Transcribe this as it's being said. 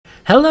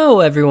Hello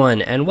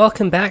everyone, and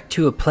welcome back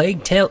to A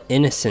Plague Tale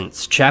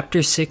Innocence,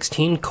 Chapter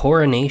 16,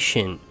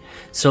 Coronation.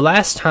 So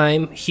last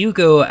time,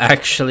 Hugo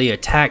actually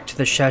attacked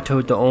the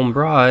Chateau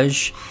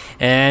d'Ombrage,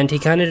 and he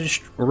kind of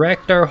just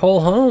wrecked our whole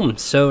home.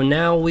 So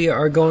now we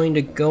are going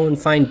to go and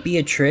find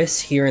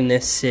Beatrice here in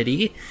this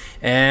city,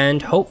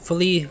 and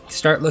hopefully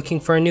start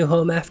looking for a new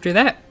home after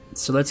that.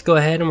 So let's go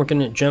ahead and we're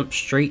going to jump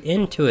straight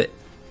into it.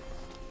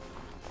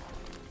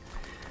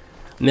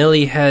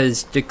 Millie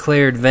has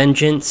declared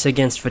vengeance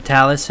against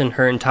Vitalys and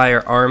her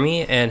entire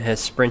army and has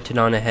sprinted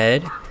on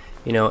ahead,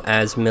 you know,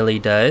 as Millie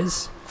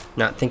does,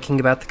 not thinking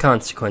about the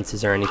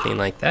consequences or anything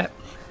like that.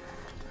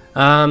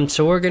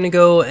 So we're gonna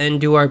go and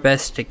do our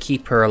best to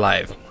keep her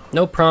alive.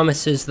 No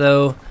promises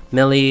though.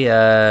 Millie,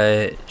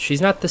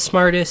 she's not the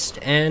smartest,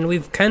 and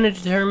we've kind of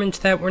determined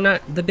that we're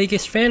not the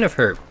biggest fan of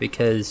her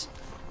because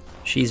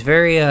she's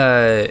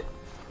very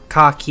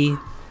cocky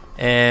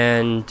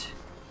and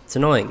it's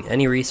annoying.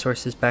 Any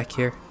resources back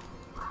here?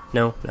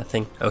 No,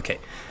 nothing. Okay.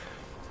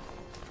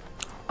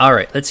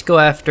 Alright, let's go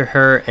after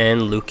her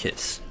and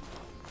Lucas.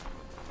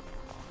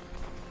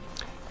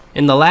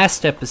 In the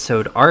last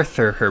episode,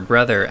 Arthur, her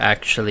brother,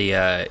 actually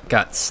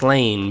got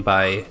slain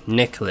by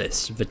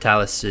Nicholas,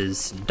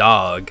 Vitalys's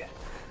dog.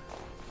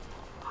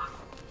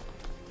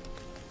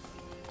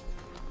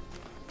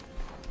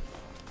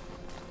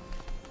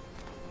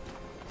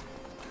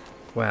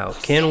 Wow,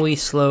 can we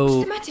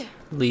slow...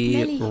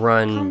 Millie,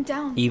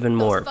 run even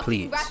more,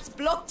 please. Rats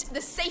blocked the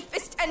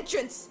safest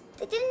entrance.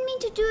 They didn't mean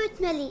to do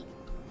it, Millie.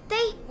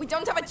 We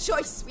don't have a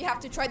choice. We have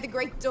to try the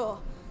great door.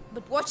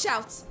 But watch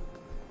out.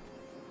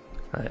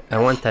 I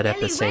want that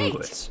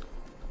episanguis.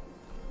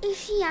 Is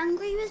she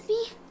angry with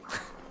me?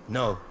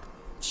 No,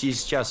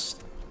 she's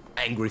just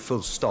angry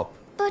full stop.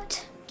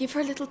 But... Give her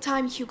a little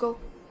time, Hugo.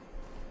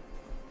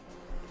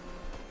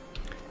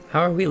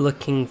 How are we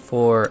looking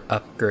for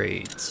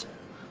upgrades?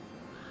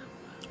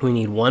 We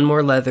need one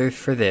more leather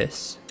for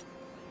this.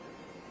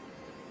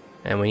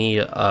 And we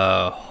need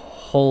a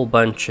whole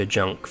bunch of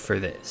junk for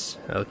this.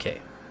 Okay.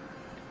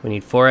 We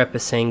need 4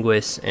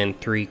 episanguis and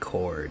 3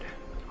 cord.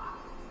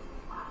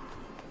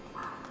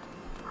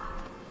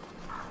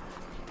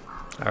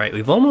 Alright,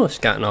 we've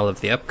almost gotten all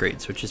of the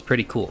upgrades, which is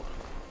pretty cool.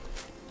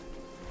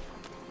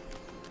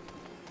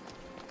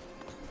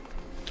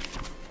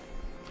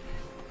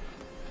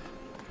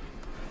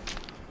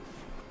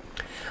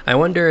 I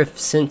wonder if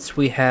since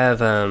we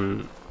have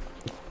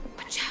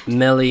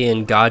Millie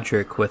and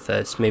Godric with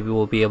us, maybe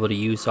we'll be able to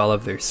use all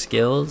of their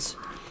skills.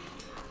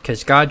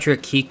 Because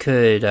Godric, he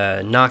could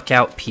knock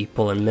out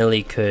people and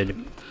Millie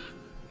could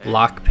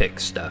lockpick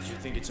stuff. You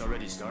think it's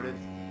already started?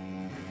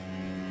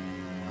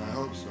 I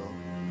hope so,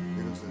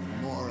 because there's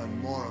more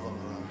and more of them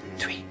around here.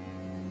 3.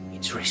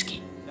 It's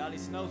risky.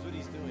 Vitalys knows what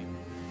he's doing.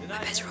 We're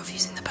better off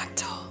using the back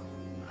door.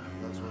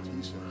 That's what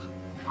he says.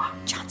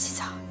 Chances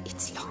are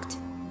it's locked.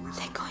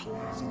 They're going.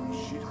 It's in a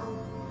shithole.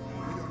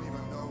 We don't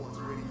even know what's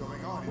really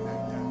going on in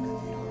that damn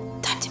cathedral.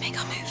 Time to make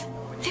our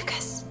move.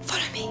 Lucas,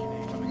 follow me.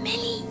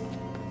 Millie.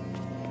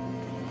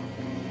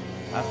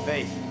 Have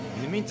faith.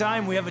 In the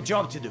meantime, we have a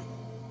job to do.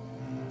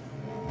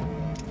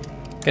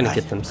 Gonna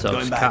get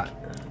themselves caught.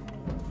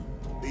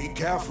 Be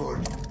careful.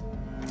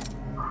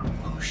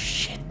 Oh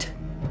shit.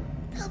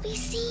 I'll be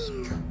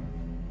seen.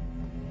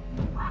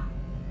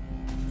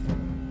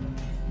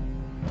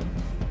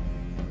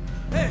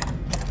 Hey!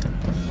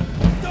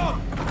 Stop!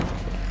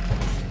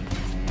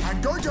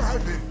 I'm going to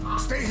help him.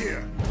 Stay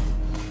here.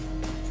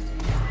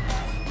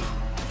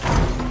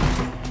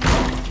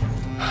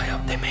 I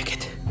hope they make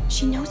it.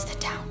 She knows the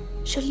town.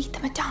 She'll lead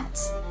them a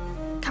dance.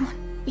 Come on,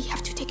 we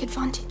have to take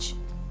advantage.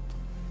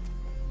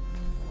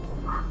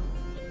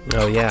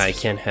 Oh yeah, I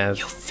can't have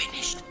You're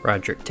finished.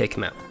 Roderick take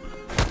him out.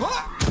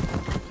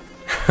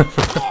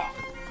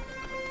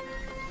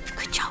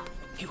 Good job.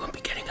 He won't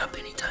be getting up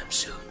anytime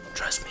soon.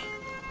 Trust me.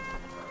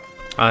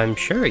 I'm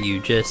sure you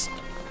just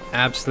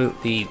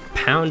absolutely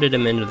pounded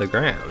him into the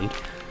ground.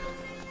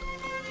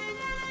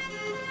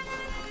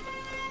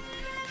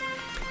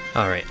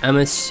 Alright, I'm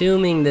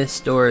assuming this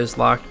door is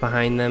locked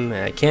behind them.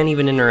 I can't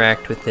even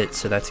interact with it,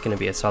 so that's going to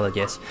be a solid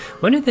yes.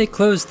 When did they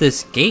close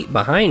this gate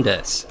behind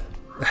us?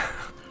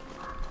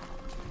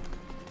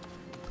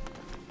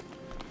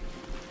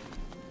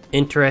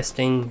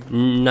 Interesting,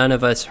 none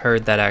of us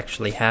heard that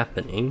actually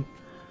happening.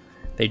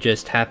 They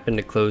just happened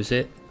to close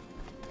it.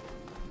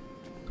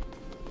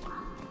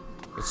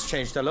 It's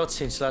changed a lot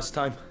since last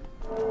time.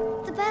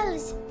 The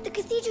bells. The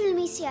cathedral,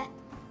 Amicia.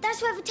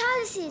 That's where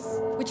Vitalys is.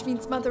 Which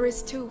means Mother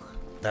is too.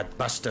 That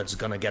bastard's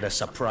gonna get a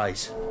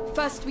surprise.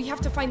 First, we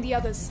have to find the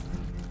others.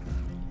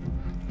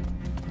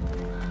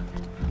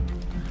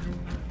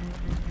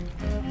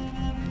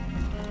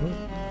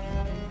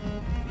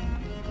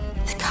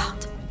 The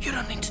guard. You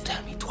don't need to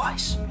tell me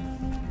twice.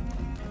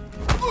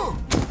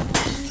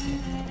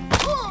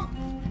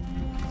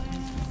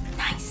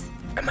 Nice.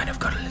 I might have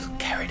got a little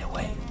carried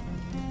away.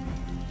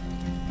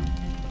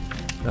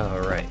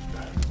 Alright,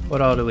 what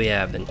all do we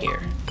have in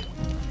here?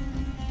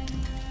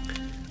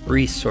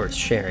 Resource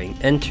sharing.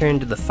 Enter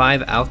into the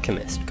 5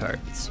 alchemist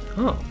cards.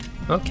 Oh,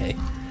 okay.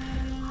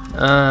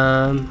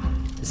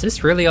 Is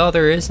this really all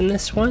there is in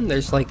this one?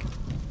 There's like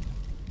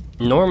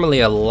normally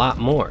a lot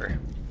more.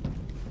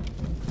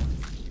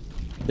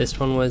 This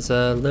one was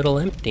a little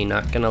empty,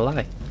 not gonna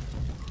lie.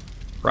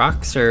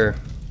 Rocks are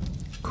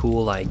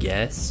cool, I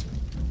guess.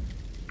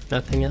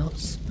 Nothing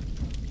else?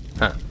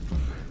 Huh.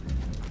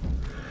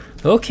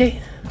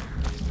 Okay.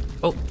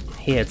 Oh,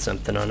 he had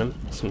something on him.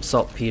 Some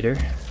saltpeter.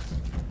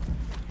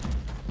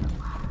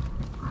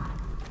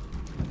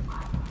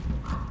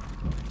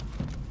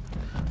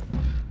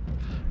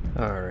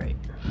 Alright.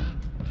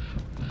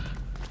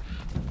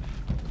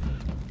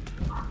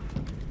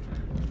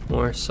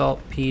 More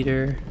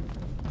saltpeter.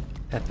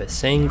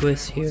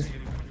 Episanguis here.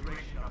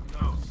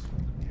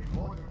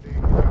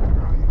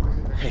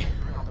 Hey,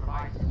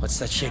 what's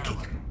that shaking?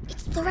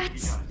 It's the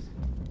rats.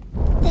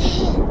 They're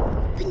here,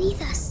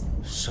 beneath us.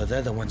 So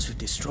they're the ones who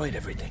destroyed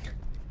everything.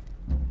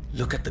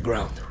 Look at the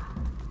ground.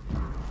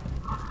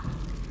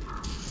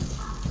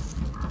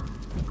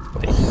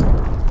 Wait.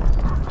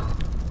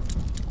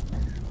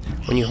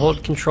 When you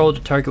hold control to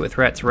target with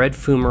rats, red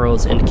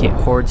fumaroles indicate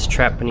hordes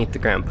trapped beneath the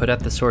ground. Put out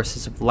the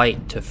sources of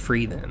light to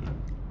free them.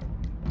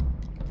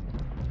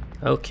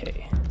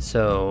 Okay,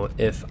 so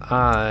if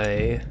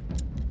I...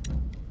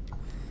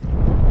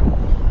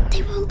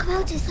 They won't come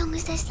out as long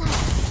as there's light.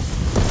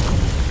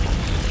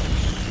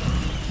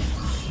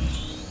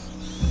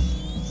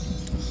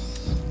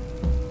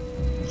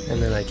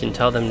 And then I can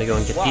tell them to go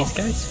and get these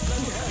guys?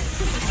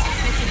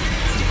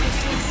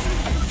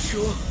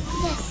 Sure?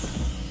 Yes,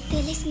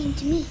 they're listening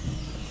to me.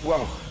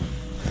 Whoa.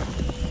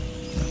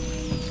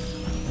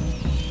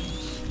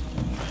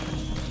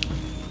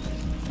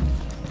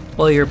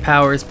 Well, your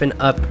power's been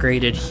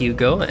upgraded,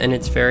 Hugo, and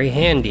it's very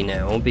handy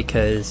now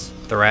because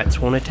the rats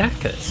won't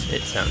attack us,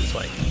 it sounds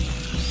like.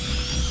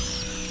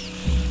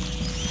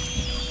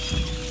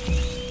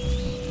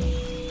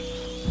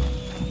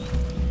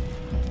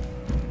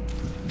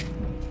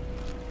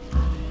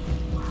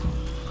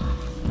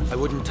 I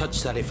wouldn't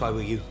touch that if I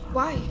were you.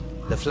 Why?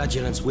 The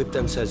flagellants whip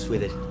themselves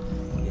with it.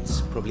 It's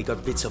probably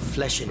got bits of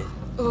flesh in it.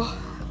 Oh,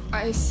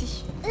 I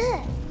see.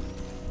 Ugh.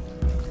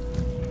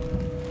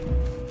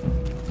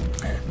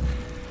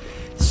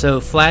 So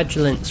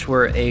flagellants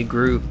were a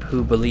group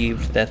who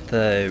believed that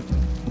the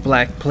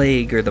Black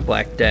Plague or the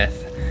Black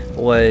Death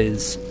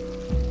was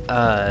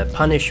a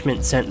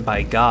punishment sent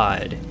by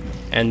God,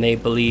 and they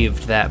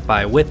believed that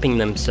by whipping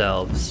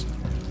themselves,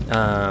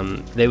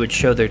 they would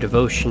show their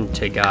devotion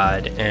to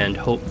God and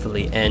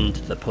hopefully end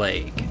the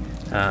plague.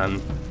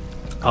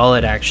 All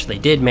it actually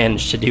did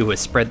manage to do was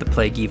spread the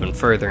plague even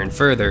further and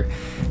further,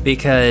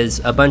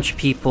 because a bunch of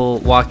people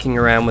walking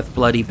around with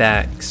bloody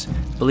backs,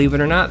 believe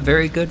it or not,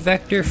 very good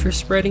vector for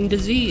spreading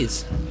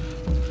disease.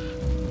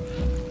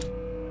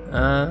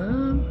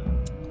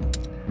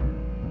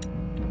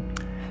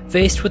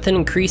 Faced with an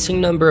increasing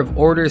number of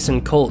orders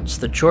and cults,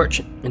 the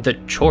church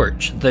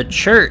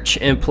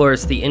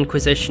implores the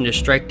Inquisition to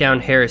strike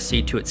down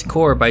heresy to its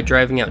core by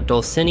driving out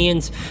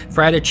Dulcinians,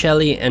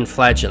 Fraticelli, and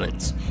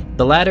Flagellants.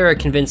 The latter are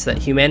convinced that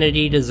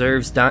humanity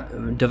deserves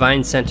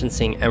divine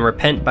sentencing and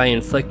repent by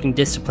inflicting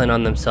discipline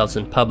on themselves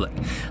in public,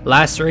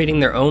 lacerating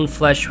their own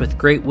flesh with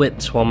great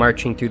whips while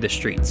marching through the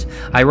streets.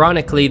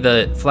 Ironically,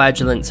 the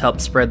Flagellants help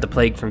spread the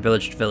plague from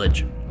village to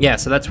village. Yeah,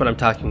 so that's what I'm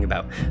talking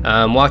about.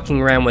 Walking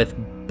around with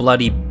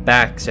bloody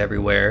backs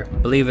everywhere.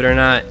 Believe it or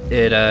not,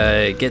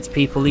 it gets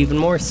people even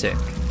more sick.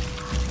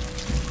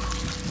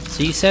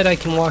 So you said I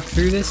can walk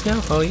through this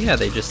now? Oh yeah,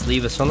 they just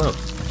leave us alone.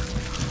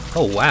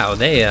 Oh wow,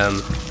 they are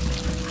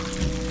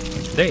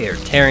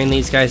tearing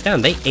these guys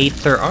down. They ate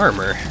their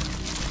armor.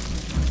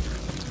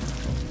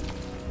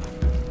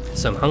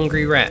 Some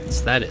hungry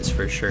rats, that is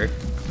for sure.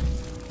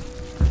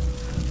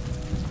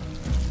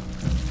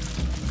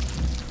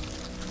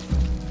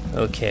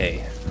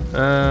 Okay.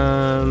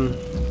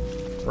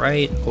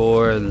 Right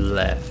or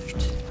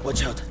left?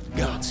 Watch out,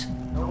 guards.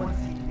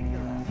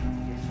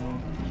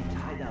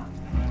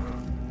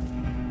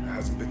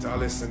 Hasn't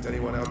Vitalys sent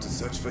anyone out to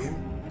search for him?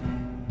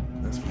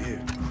 That's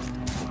weird.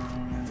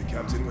 The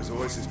captain was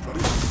always his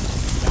prodigy.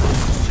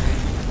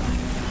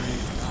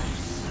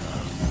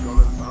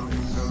 Scholar found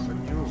himself a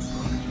new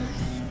prodigy.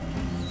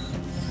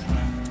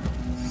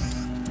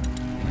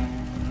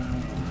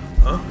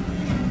 Huh?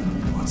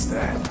 What's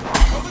that?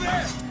 Over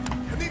there!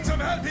 I need some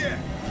help here!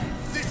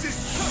 This is...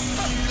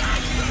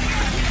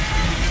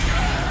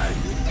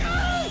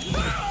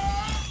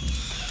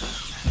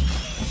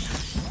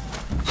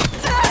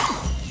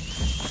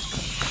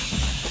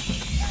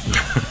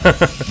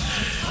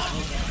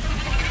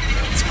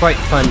 It's quite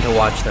fun to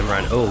watch them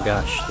run. Oh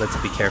gosh, let's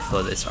be careful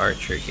of this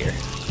archer here.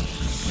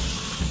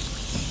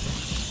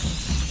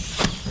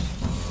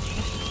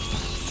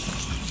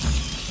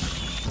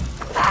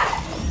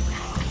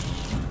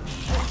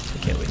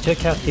 Okay, we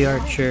took out the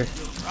archer.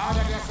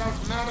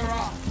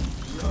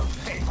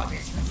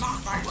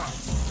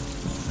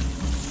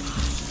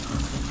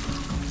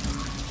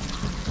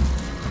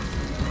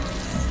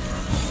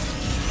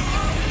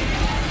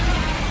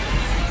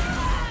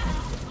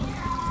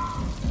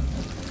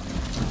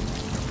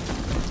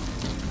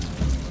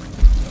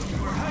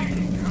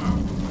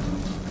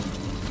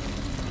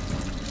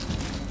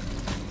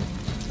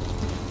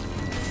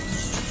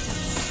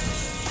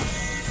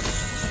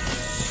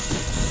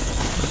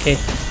 Okay.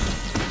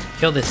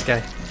 Kill this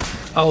guy.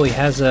 Oh, he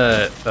has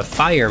a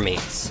fire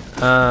mace.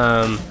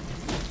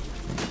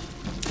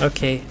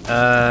 Okay,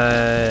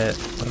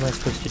 what am I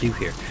supposed to do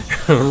here?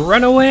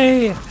 Run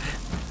away!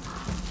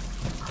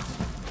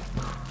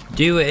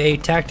 Do a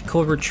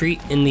tactical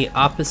retreat in the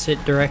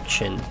opposite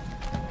direction.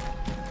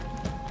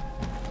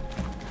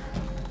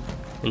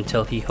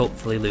 Until he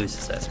hopefully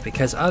loses us,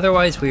 because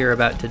otherwise we are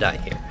about to die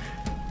here.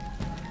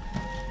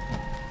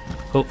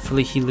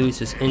 Hopefully he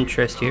loses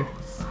interest here.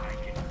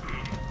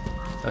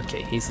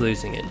 Okay, he's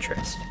losing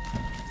interest.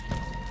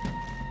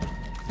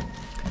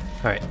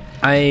 Alright,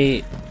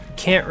 I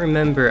can't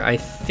remember. I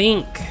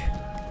think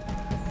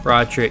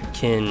Roderick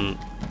can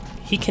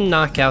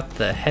knock out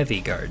the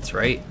heavy guards,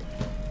 right?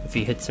 If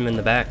he hits him in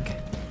the back.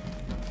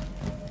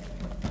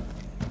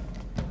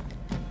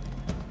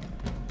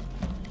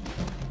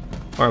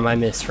 Or am I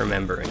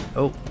misremembering?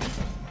 Oh.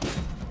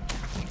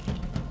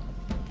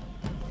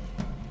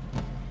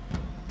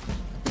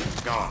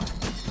 Gone.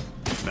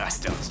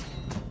 Bastards.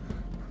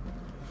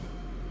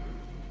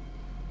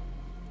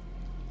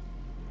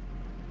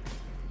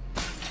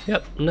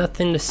 Yep,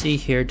 nothing to see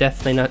here.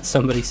 Definitely not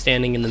somebody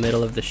standing in the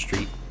middle of the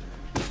street.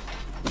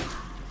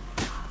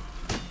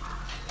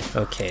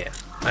 Okay,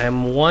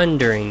 I'm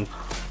wondering,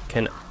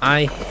 can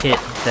I hit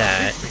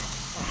that?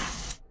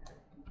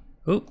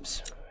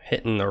 Oops,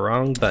 hitting the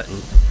wrong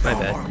button. My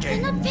bad.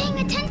 You're not paying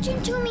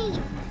attention to me.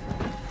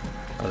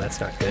 Oh,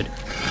 that's not good.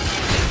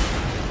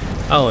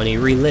 Oh, and he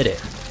relit it.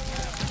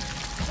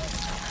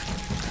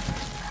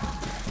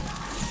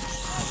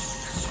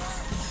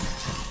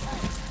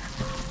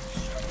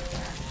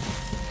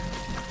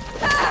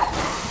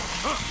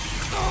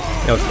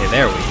 Okay,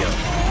 there we go.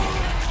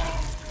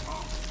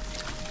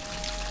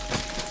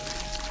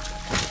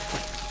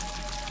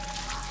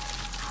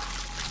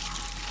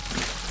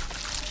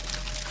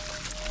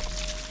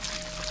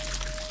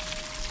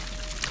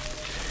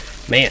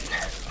 Man,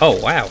 oh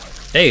wow,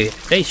 they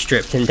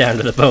stripped him down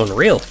to the bone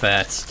real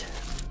fast.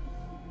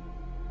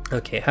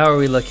 Okay, how are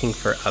we looking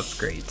for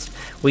upgrades?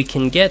 We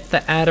can get the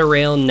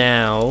Adderall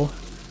now,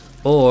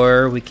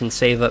 or we can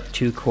save up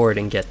 2 cord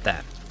and get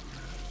that.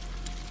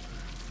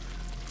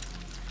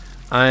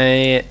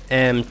 I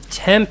am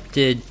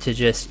tempted to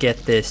just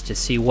get this to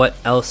see what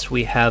else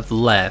we have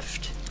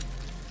left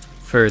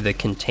for the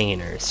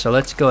containers. So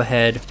let's go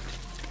ahead.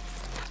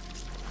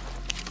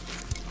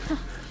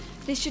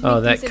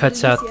 Oh, that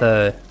cuts out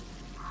the...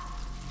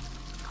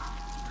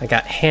 I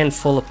got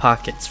handful of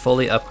pockets.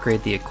 Fully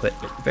upgrade the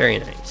equipment. Very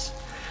nice.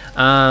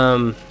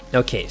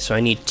 Okay, so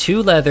I need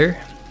 2 leather,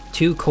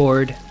 2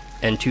 cord,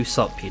 and 2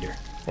 saltpeter.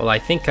 Well, I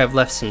think I've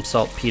left some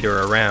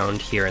saltpeter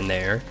around here and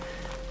there.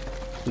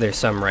 There's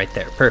some right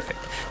there. Perfect.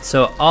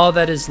 So all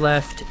that is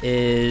left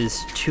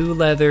is 2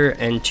 leather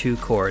and 2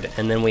 cord,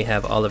 and then we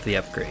have all of the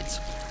upgrades.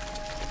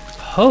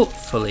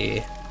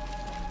 Hopefully,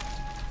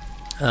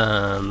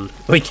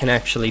 we can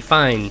actually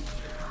find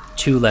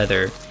 2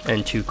 leather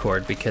and 2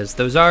 cord, because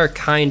those are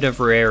kind of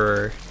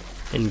rarer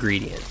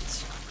ingredients.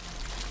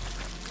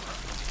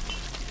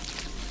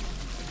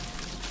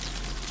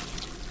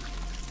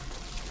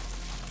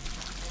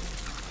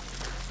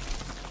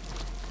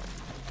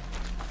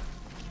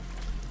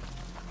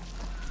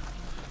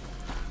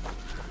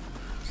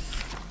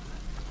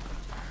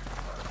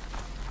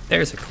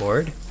 There's a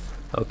cord.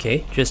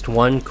 Okay, just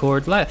 1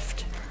 cord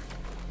left.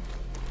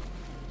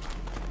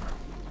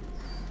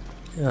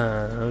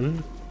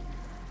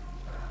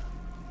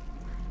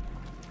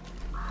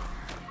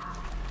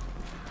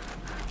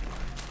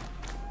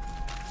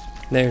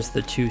 There's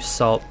the 2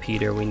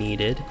 saltpeter we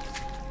needed.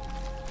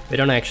 We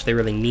don't actually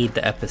really need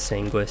the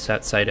episanguis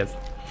outside of...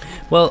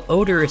 Well,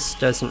 odorous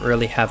doesn't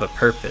really have a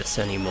purpose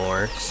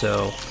anymore,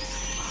 so...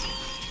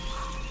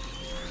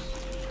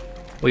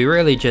 we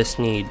really just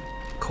need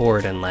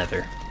cord and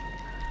leather.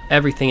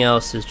 Everything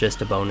else is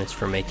just a bonus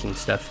for making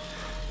stuff.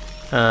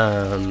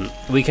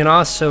 We can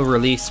also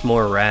release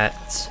more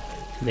rats.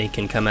 They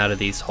can come out of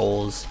these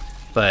holes,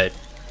 but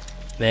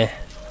meh.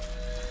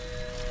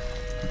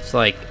 It's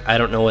like, I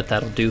don't know what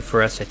that'll do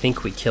for us. I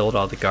think we killed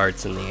all the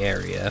guards in the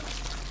area.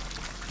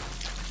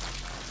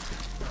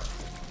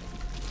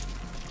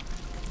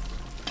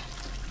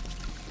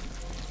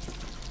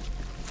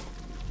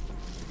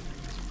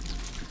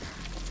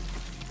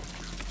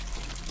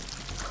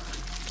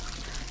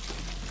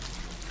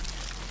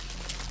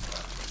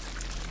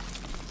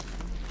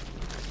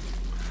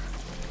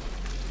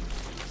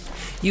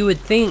 You would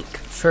think,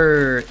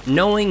 for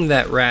knowing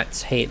that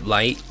rats hate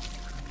light,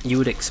 you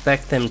would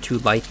expect them to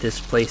light this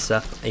place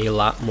up a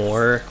lot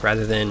more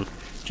rather than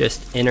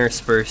just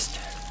interspersed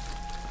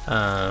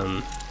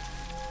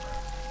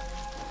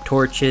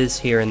torches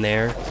here and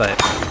there. But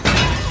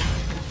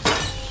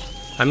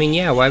I mean,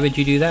 yeah, why would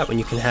you do that when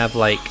you can have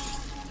like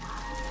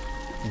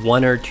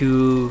 1 or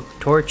 2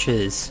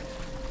 torches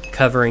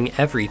covering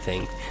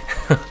everything?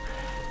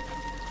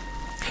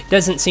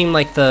 Doesn't seem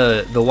like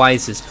the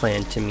wisest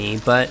plan to me,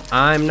 but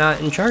I'm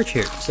not in charge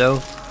here,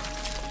 so...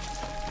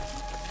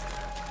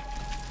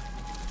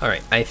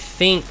 Alright, I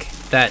think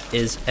that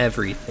is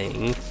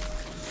everything.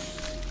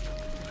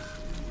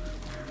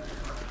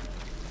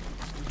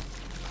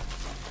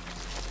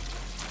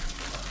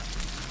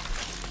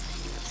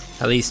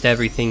 At least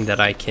everything that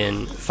I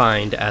can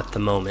find at the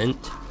moment.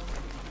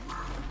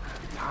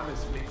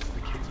 Vitalys mixed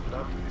the kid's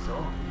blood with his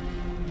own.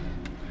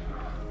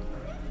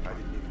 I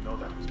didn't even know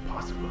that was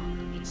possible.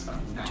 It's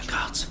unnatural. 2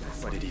 cards.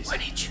 What it is?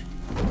 1 each.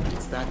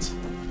 It's that,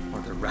 or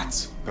the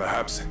rats.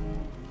 Perhaps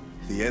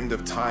the end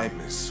of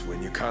time is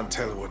when you can't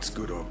tell what's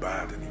good or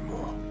bad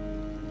anymore.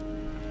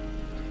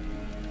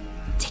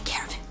 Take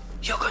care of him.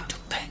 You're going to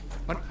pay.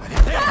 What?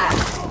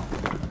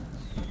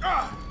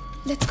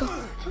 Let's go.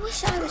 I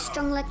wish I was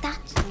strong like that.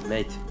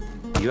 Mate,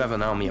 you have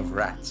an army of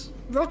rats.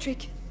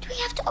 Roderick, Do we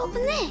have to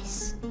open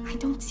this? I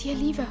don't see a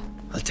lever.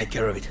 I'll take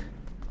care of it.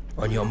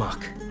 On your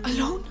mark.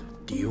 Alone?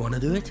 Do you want to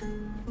do it?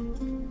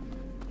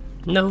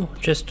 No,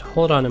 just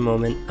hold on a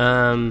moment.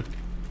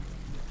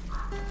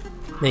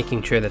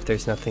 Making sure that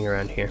there's nothing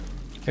around here.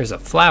 There's a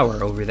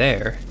flower over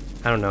there.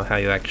 I don't know how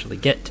you actually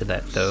get to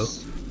that though.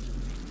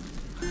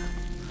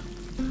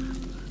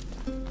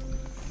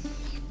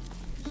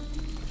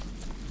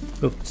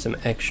 Ooh, some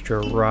extra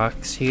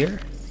rocks here.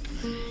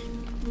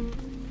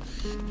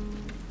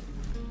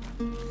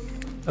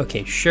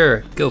 Okay,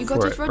 sure, go You got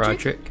for it, it, Roderick?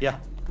 Roderick. Yeah.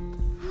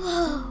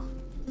 Whoa.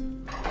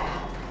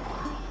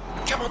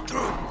 Come on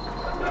through.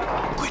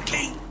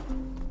 Quickly.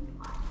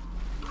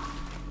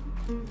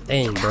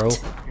 Dang, bro.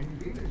 Stay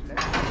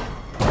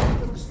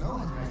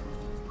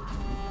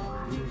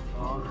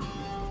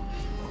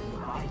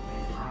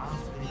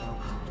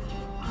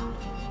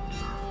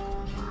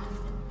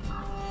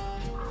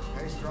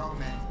strong,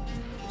 men.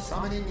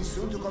 Summoning is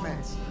soon to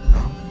commence.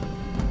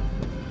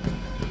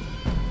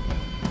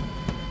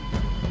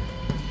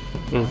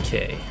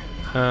 Okay,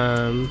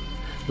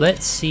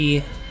 let's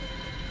see.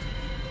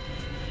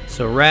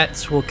 So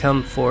rats will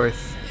come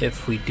forth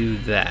if we do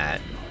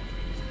that.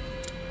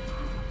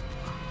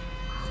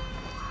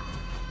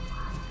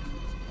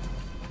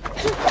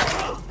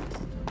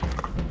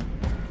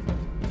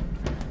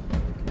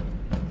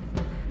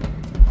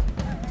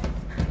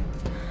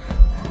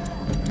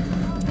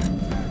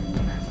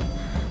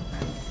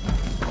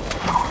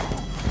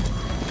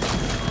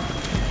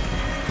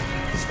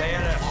 Stay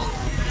alert.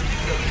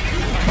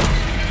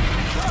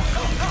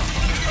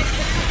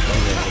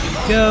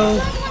 Go.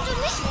 I want to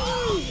listen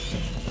to me.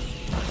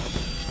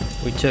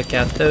 We took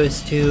out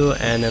those two,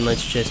 and then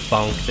let's just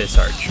bonk this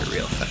archer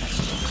real fast.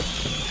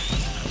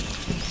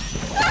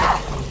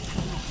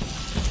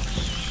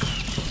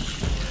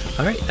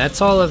 Alright,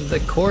 that's all of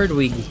the cord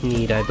we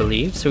need, I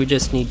believe, so we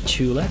just need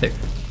 2 leather.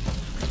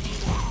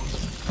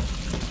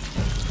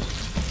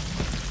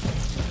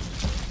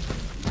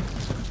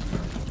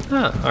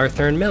 Ah,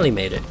 Arthur and Millie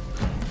made it.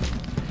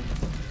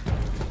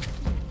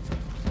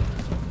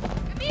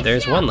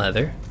 There's 1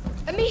 leather.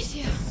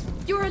 Amicia,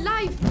 you're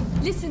alive.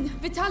 Listen,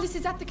 Vitalys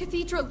is at the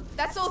cathedral.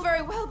 That's all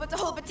very well, but the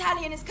whole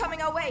battalion is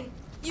coming our way.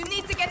 You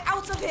need to get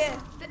out of here.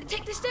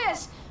 Take the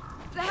stairs.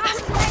 The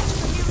house is next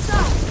to you,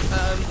 sir.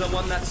 The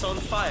one that's on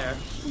fire.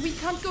 We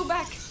can't go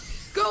back.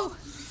 Go.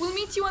 We'll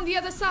meet you on the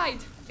other side.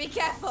 Be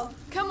careful.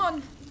 Come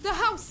on. The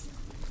house.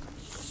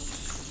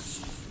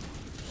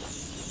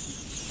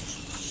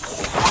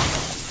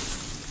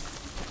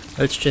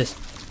 Let's just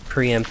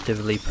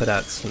preemptively put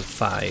out some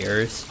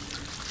fires.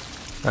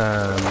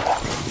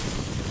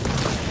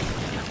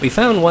 We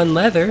found 1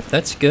 leather,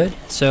 that's good.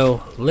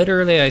 So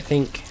literally I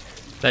think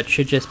that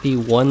should just be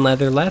 1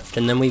 leather left,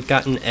 and then we've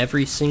gotten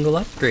every single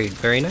upgrade.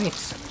 Very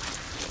nice.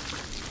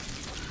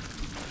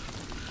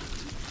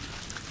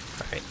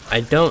 Alright,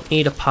 I don't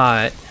need a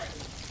pot.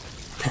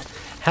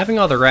 Having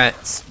all the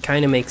rats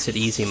kind of makes it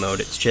easy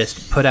mode. It's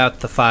just put out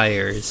the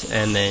fires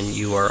and then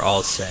you are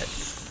all set.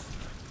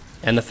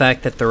 And the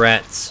fact that the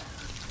rats,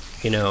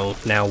 you know,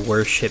 now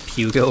worship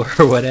Hugo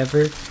or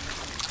whatever,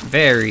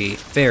 very,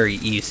 very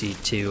easy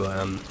to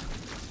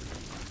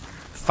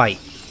fight.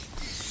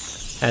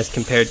 As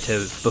compared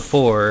to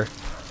before,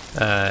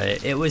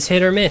 it was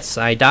hit or miss.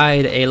 I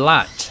died a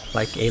lot,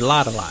 like a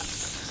lot.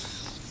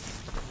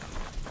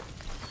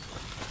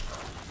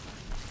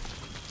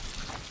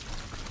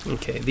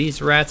 Okay,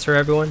 these rats are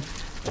everyone.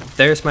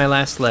 There's my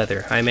last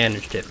leather. I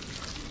managed it.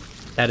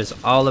 That is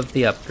all of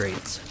the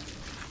upgrades.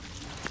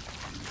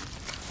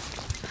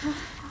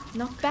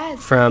 Not bad.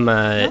 From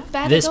Not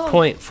bad this at all.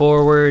 point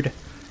forward,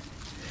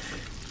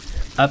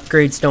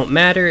 upgrades don't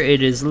matter.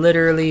 It is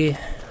literally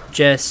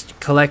just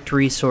collect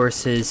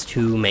resources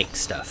to make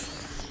stuff.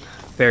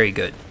 Very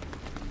good.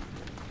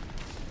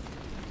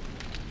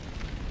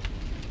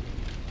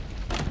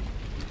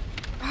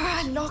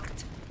 Ah,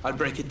 locked. I'll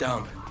break it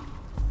down.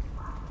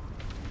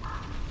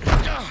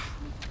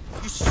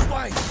 You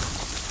swine!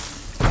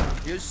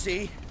 You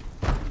see?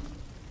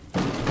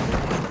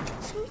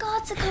 Some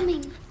guards are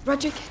coming.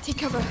 Roderick, take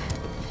cover.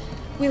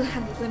 We'll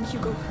handle them,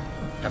 Hugo.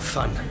 Have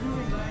fun.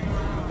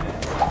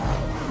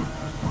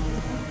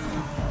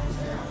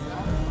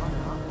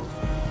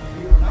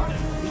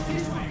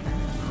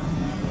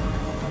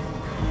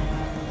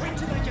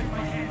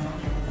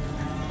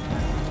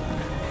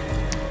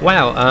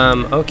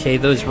 Wow, okay,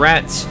 those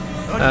rats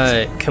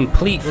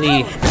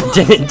completely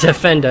didn't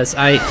defend us.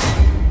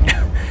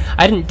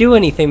 I didn't do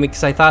anything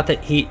because I thought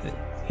that he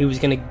he was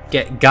gonna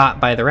get got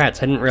by the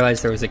rats. I didn't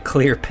realize there was a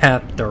clear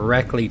path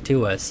directly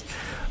to us.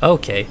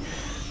 Okay.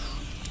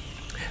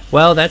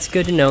 Well, that's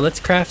good to know. Let's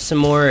craft some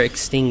more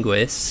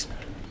extinguish.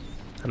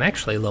 I'm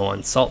actually low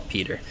on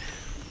saltpeter.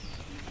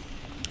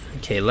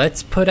 Okay,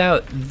 let's put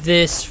out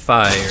this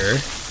fire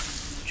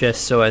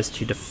just so as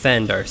to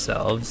defend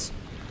ourselves.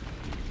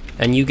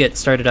 And you get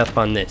started up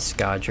on this,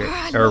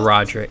 Godric, or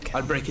Roderick.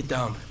 I'll break it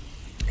down.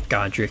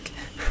 Godric.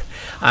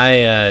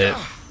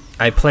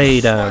 I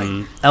played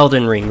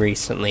Elden Ring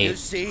recently,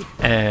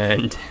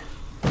 and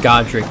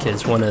Godric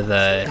is one of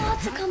the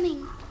Guards are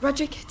coming.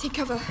 Roderick, take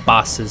cover.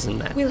 bosses in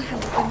that. We'll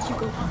handle them,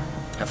 Hugo.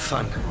 Have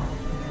fun.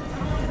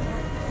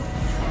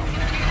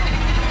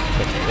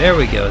 Okay, there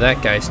we go.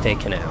 That guy's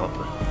taken out.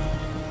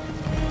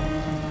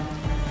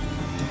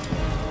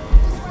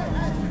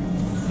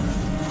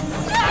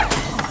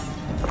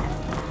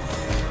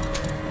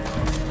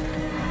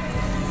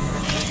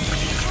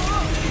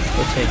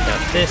 We'll take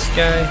out this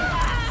guy.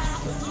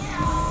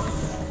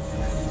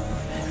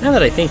 Now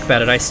that I think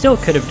about it, I still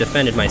could have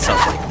defended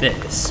myself like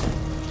this.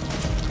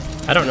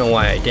 I don't know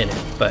why I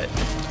didn't, but...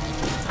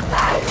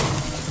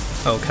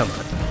 Oh, come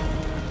on.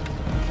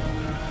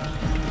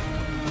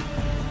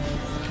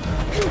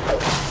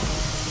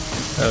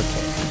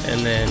 Okay,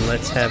 and then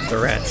let's have the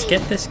rats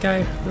get this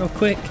guy real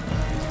quick.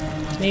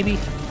 Maybe?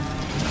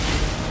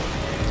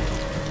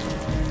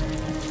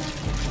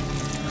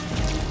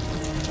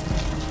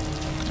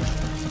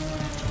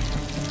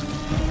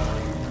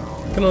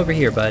 Come over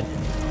here, bud.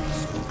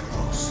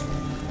 Close.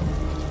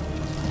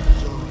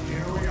 So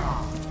here we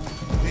are.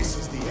 This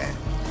is the end.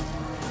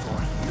 For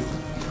you.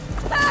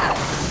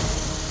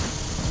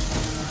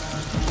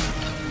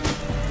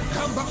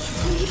 Come back.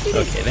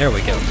 Okay, there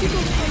we go. Hugo,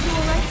 are you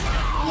alright?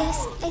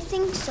 Yes, I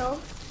think so.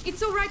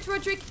 It's alright,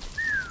 Roderick.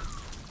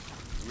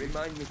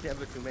 Remind me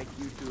never to make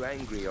you too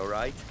angry,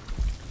 alright?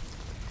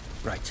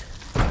 Right.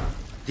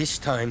 This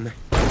time,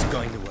 it's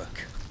going to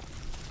work.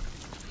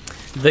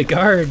 The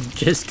guard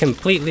just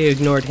completely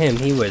ignored him.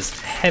 He was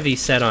heavy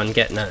set on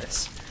getting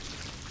us.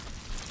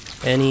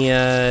 Any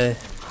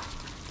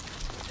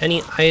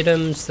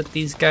items that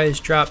these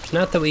guys dropped?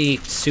 Not that we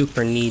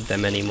super need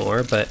them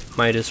anymore, but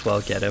might as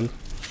well get them.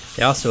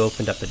 They also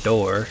opened up a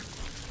door.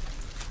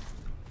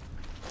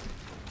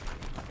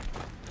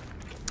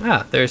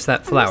 Ah, there's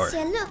that flower.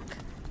 Amicia, look.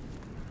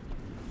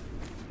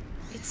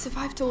 It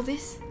survived all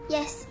this?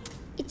 Yes,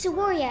 it's a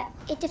warrior.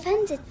 It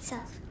defends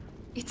itself.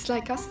 It's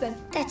like us then.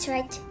 That's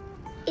right.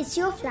 It's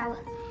your flower.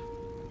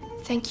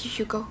 Thank you,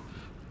 Hugo.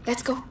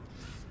 Let's go.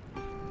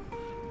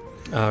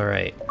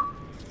 Alright.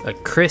 A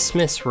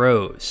Christmas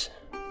rose.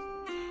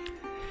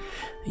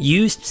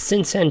 Used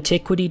since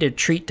antiquity to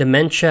treat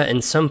dementia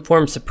and some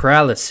forms of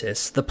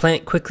paralysis, the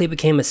plant quickly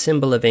became a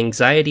symbol of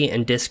anxiety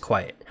and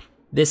disquiet.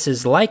 This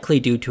is likely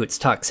due to its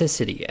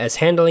toxicity, as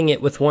handling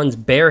it with one's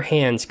bare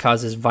hands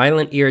causes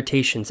violent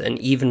irritations and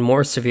even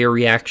more severe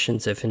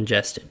reactions if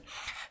ingested.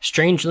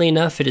 Strangely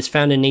enough, it is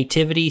found in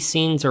nativity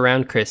scenes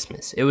around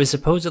Christmas. It was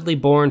supposedly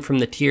born from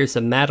the tears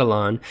of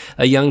Madelon,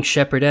 a young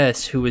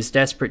shepherdess who was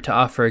desperate to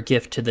offer a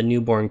gift to the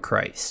newborn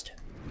Christ.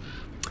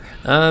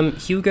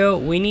 Hugo,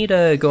 we need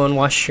to go and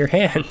wash your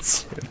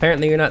hands.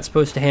 Apparently you're not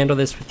supposed to handle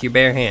this with your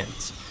bare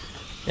hands.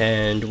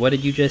 And what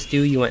did you just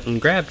do? You went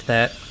and grabbed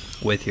that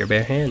with your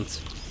bare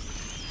hands.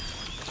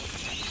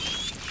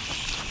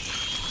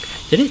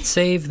 Did it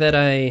save that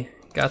I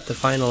got the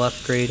final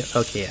upgrade?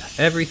 Okay, yeah.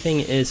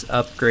 Everything is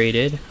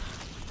upgraded.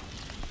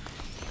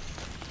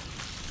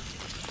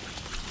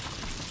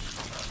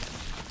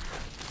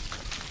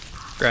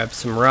 Grab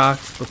some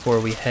rocks before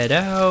we head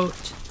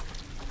out.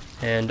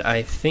 And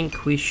I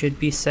think we should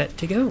be set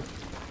to go.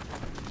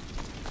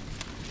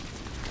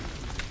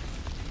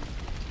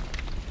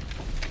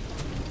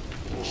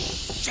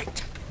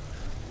 Shit!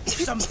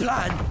 Some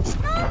plan!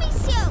 No,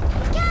 Amicia!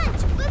 We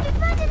can't! We'll be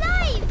burned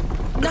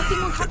alive! Nothing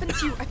will happen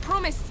to you, I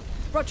promise.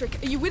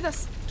 Roderick, are you with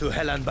us? To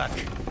hell and back.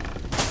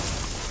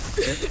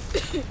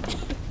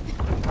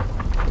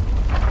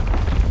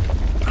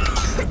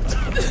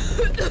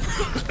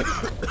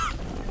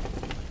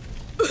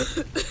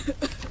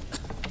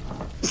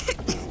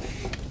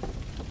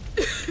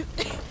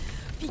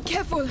 Be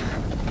careful.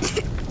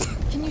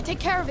 Can you take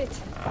care of it?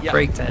 Yeah.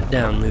 Break that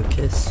down,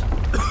 Lucas.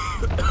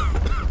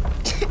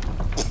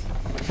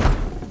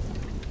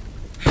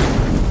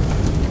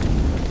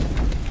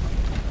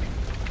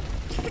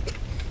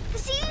 The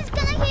ceiling's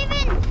gonna cave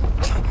in!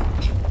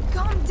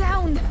 Calm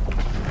down.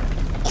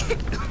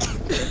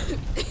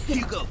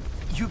 Hugo,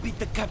 you beat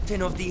the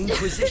captain of the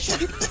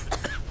Inquisition.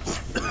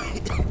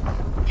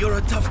 You're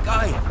a tough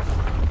guy.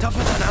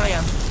 Tougher than I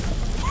am.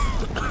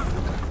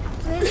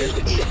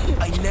 Really?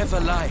 I never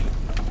lie.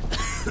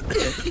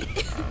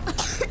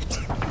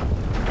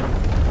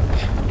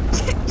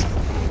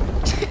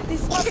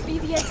 This must be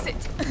the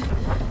exit.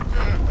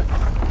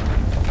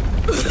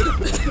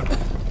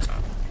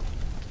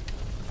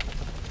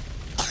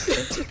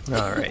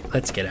 Alright,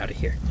 let's get out of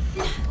here.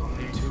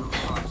 Only 2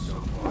 cars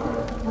so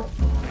far.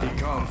 Pretty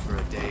calm for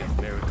a day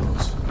of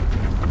miracles.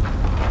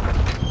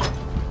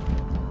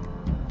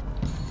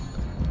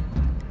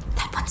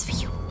 That one's for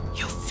you.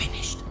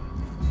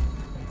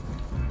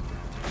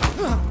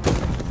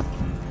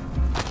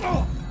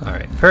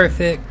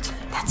 Perfect.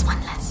 That's one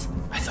less.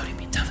 I thought he'd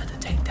be tougher to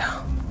take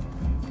down.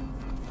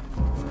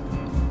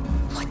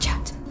 Watch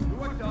out. We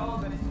were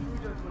told that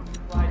intruders would be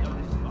tried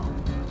on this spot.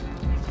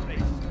 This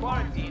place is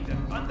quarantined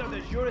and under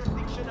the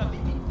jurisdiction of the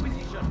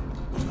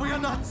Inquisition. We are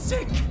not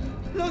sick!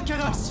 Look at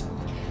us!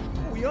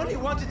 We only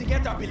wanted to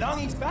get our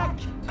belongings back.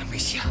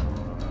 Amicia,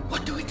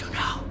 what do we do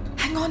now?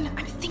 Hang on,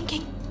 I'm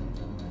thinking.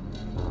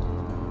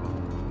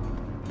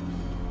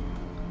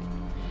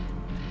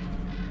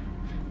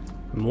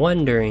 I'm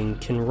wondering,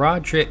 can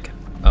Roderick...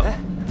 Oh,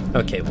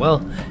 okay, well,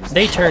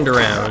 they turned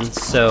around,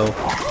 so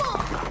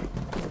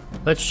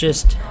let's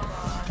just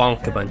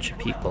bonk a bunch of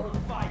people.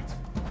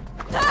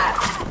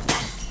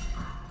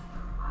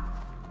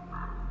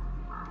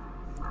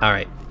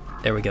 Alright,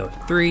 there we go.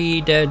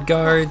 3 dead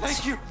guards.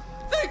 Thank you!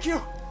 Thank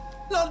you!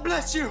 Lord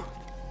bless you!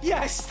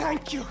 Yes,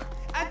 thank you!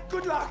 And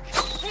good luck!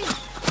 Hey,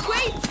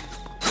 wait!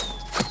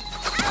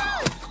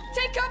 Ow!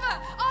 Take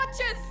cover!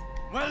 Archers!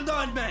 Well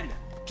done, men!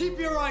 Keep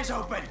your eyes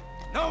open!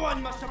 No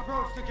one must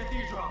approach the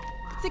cathedral!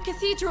 The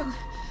cathedral.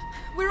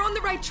 We're on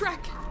the right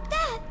track.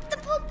 Dad, the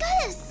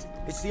portcullis!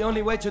 It's the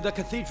only way to the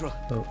cathedral.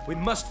 Oh. We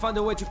must find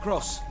a way to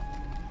cross.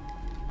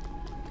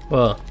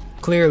 Well,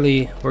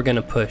 clearly we're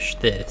gonna push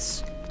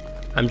this.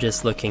 I'm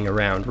just looking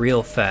around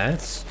real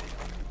fast.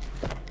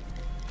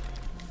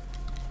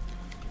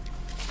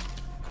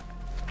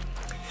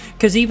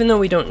 Because even though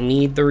we don't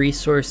need the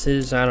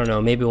resources, I don't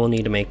know, maybe we'll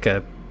need to make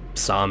a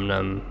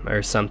somnum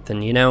or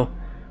something, you know?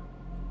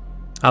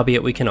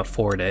 Albeit we can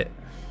afford it.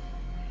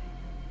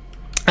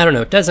 I don't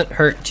know, it doesn't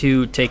hurt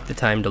to take the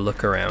time to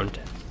look around.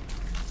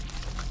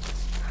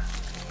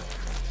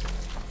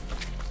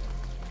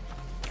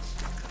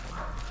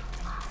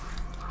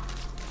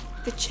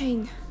 The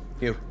chain.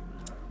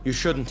 You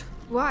shouldn't.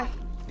 Why?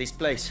 This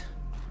place.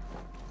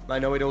 I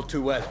know it all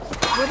too well.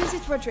 What is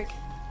it, Roderick?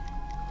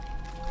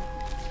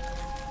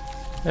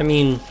 I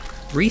mean,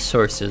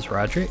 resources,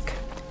 Roderick.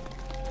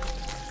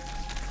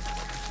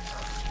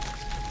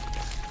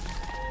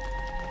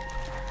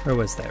 Where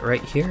was that?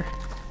 Right here?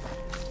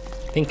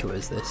 I think it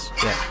was this.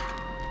 Yeah.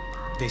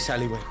 This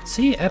alleyway.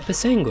 See,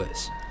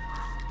 Episanguis.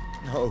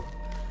 No.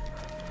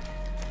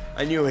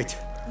 I knew it.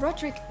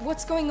 Roderick,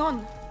 what's going on?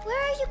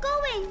 Where are you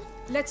going?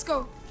 Let's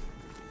go.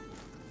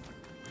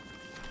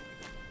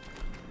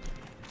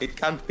 It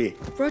can't be.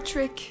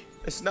 Roderick.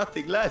 There's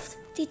nothing left.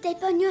 Did they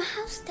burn your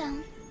house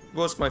down? It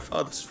was my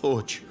father's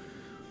forge,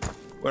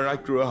 where I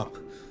grew up.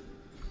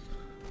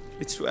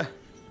 It's where...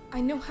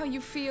 I know how you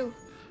feel.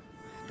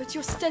 But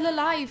you're still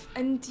alive,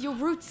 and your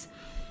roots,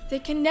 they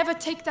can never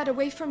take that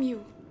away from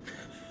you.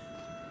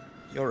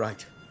 You're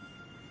right.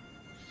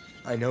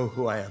 I know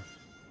who I am.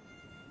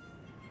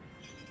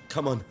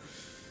 Come on.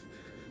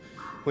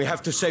 We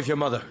have to save your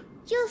mother.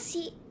 You'll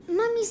see.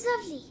 Mummy's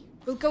lovely.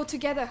 We'll go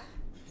together.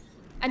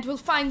 And we'll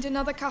find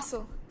another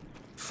castle.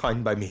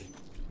 Fine by me.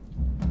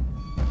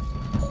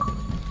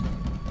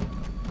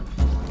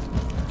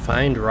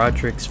 Find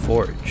Roderick's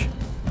forge.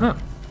 Huh,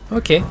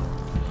 okay.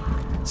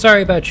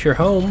 Sorry about your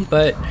home,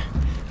 but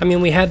I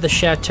mean, we had the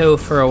chateau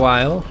for a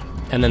while,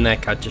 and then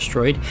that got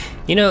destroyed.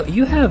 You know,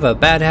 you have a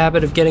bad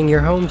habit of getting your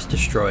homes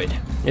destroyed.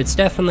 It's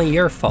definitely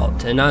your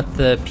fault, and not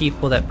the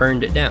people that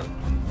burned it down.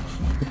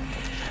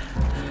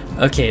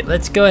 Okay,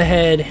 let's go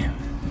ahead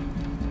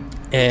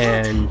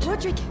and...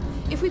 Roderick,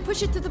 if we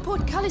push it to the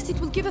portcullis, it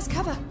will give us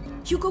cover.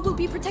 Hugo will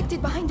be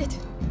protected behind it.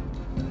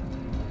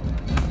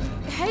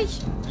 Hey!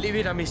 Leave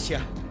it,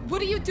 Amicia.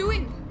 What are you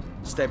doing?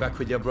 Stay back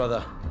with your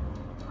brother.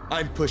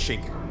 I'm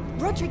pushing.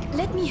 Roderick,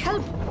 let me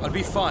help. I'll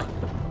be fine.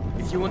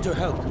 If you want to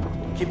help,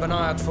 keep an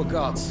eye out for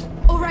guards.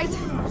 All right.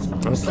 All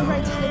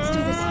right, let's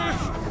do this.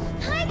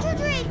 Hi,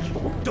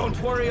 Roderick! Don't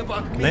worry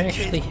about me, Can I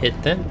actually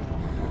hit them?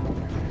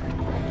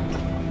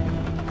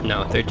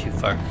 No, they're too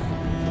far.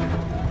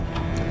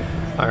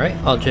 Alright,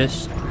 I'll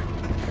just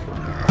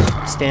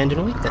stand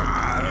and wait then.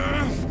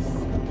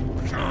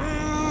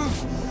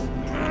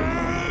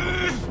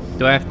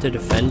 Do I have to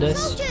defend us?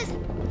 Soldiers!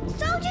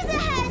 Soldiers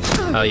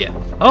ahead! Oh yeah.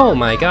 Oh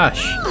my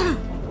gosh.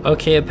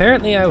 Okay,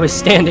 apparently I was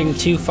standing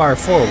too far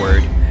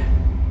forward.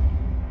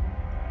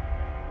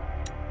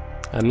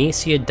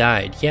 Amicia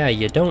died. Yeah,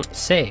 you don't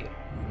say.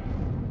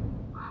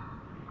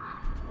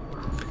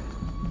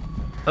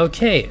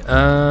 Okay,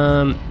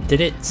 did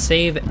it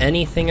save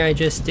anything I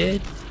just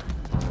did?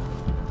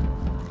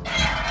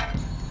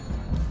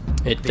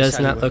 It does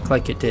not look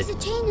like it did. There's a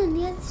chain on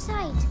the other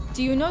side.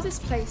 Do you know this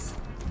place?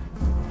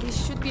 We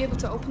should be able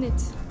to open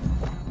it.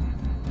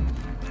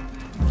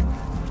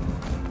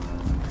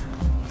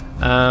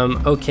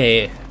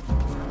 Okay.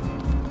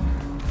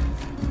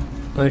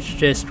 Let's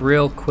just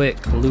real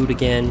quick loot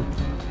again.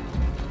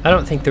 I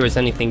don't think there was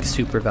anything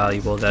super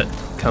valuable that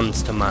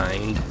comes to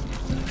mind.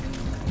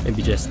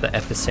 Maybe just the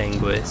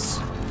Episanguis.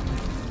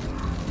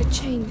 The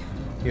chain.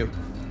 You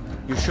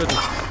shouldn't.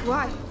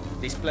 Why?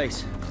 This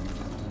place.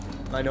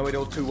 I know it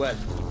all too well.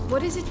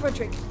 What is it,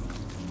 Roderick?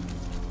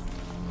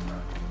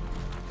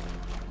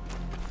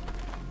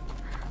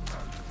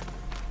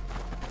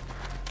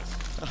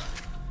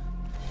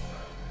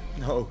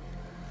 No.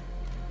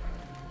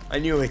 I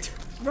knew it.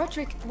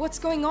 Roderick, what's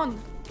going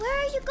on? Where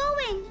are you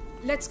going?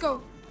 Let's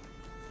go.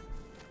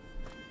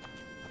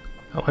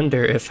 I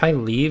wonder if I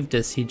leave,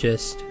 does he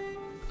just...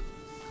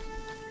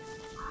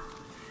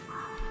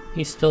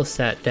 He still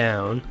sat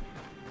down.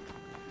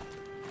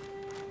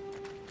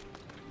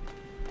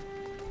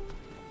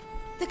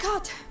 The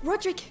cart!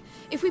 Roderick!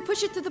 If we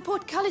push it to the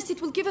portcullis,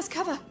 it will give us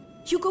cover.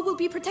 Hugo will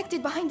be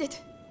protected behind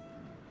it.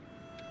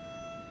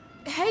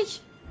 Hey!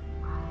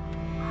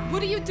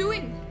 What are you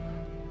doing?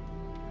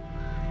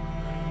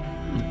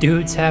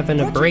 Dude's having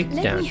a Roderick,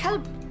 breakdown. let me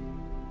help.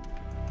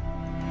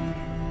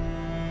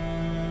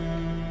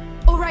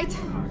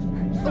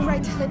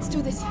 Alright, let's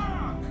do this.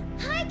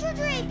 Hi,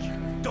 Roderick!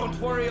 Don't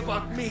worry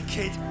about me,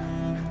 kid.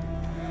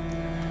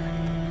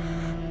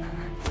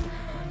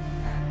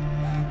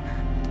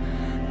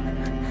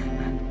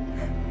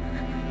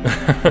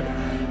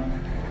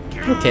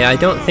 Okay, I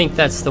don't think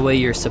that's the way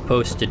you're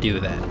supposed to do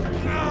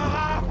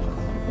that.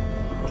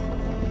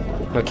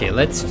 Okay,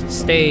 let's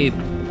stay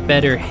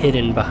better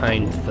hidden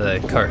behind the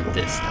cart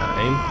this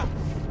time.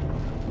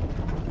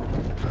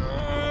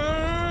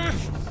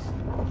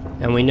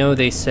 And we know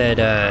they said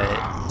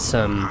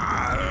some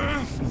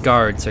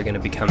guards are going to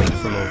be coming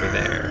from over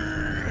there.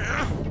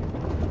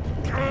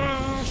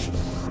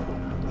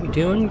 You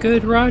doing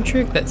good,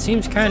 Roderick? That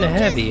seems kind of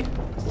heavy.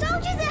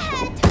 Soldiers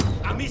ahead!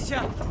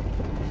 Amicia,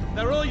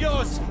 they're all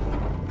yours.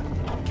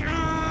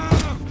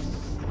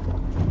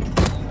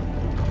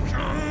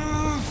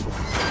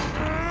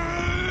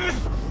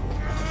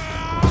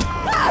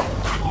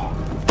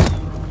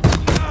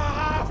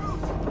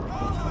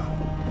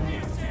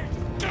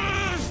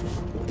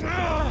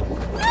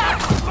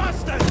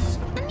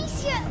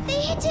 Amicia, they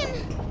hit him!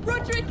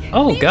 Roderick!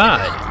 Oh, leave the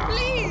God. cart,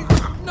 please!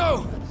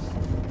 No!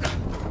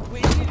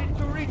 We needed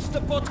to reach the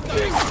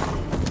podcast.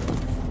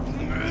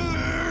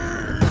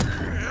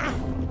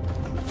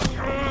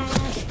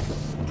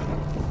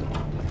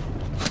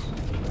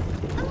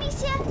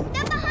 Amicia,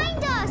 they're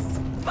behind us!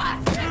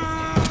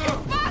 Bastards! You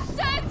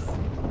bastards!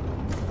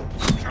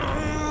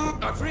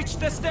 I've reached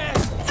the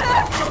stairs.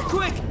 Go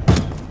quick!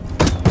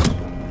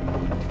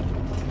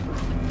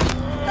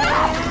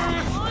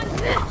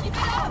 Keep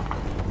it up!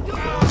 You're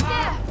almost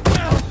there!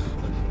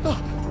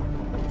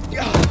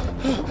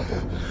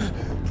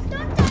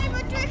 Don't die,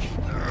 Roderick! You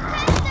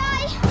can't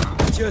die!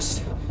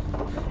 Just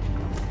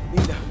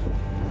need a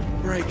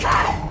break.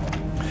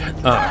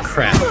 Oh,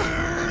 crap.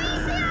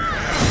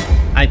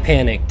 I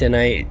panicked and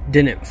I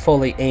didn't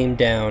fully aim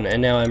down,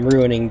 and now I'm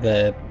ruining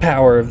the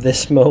power of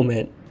this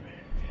moment.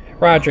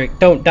 Roderick,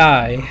 don't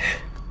die.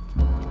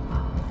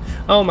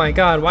 Oh my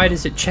god, why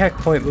does it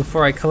checkpoint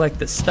before I collect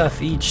the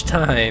stuff each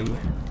time?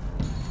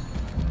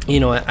 You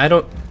know what, I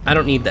don't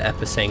need the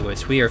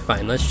episanguis. We are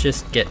fine. Let's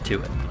just get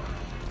to it.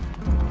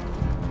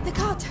 The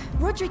cart!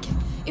 Roderick!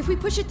 If we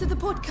push it to the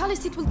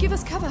portcullis, it will give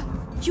us cover.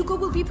 Hugo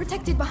will be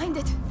protected behind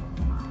it.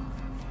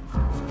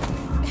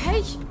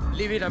 Hey!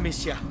 Leave it,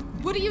 Amicia.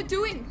 What are you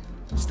doing?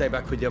 Stay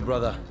back with your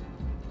brother.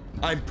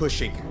 I'm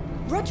pushing.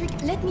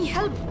 Roderick, let me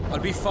help. I'll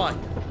be fine.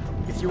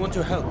 If you want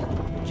to help,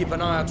 keep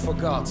an eye out for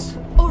guards.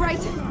 Alright,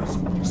 let's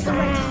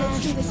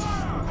do this.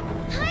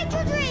 Hi,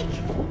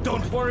 Roderick!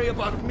 Don't worry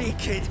about me,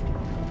 kid.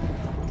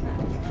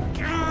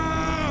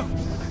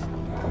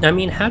 I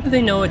mean, how do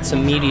they know it's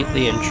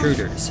immediately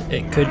intruders?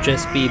 It could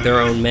just be their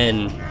own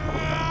men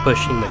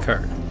pushing the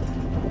cart.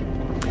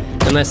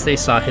 Unless they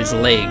saw his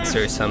legs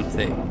or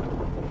something.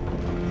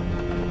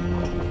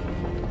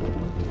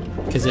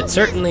 Because it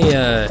certainly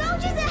Soldiers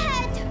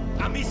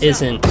ahead!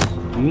 isn't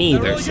me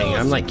they're seeing.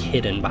 I'm like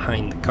hidden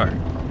behind the cart.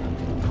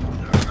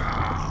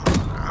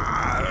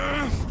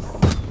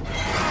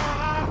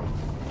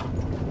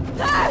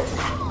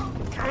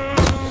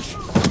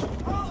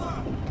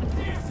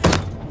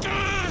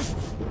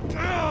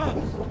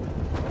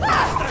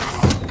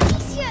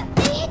 Amicia,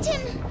 they hit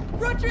him!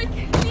 Roderick,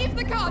 leave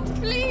the cart,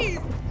 please!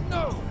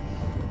 No!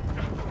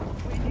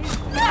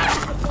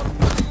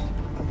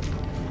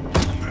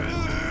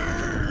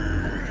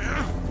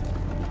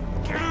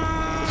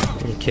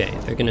 Okay,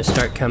 they're gonna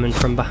start coming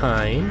from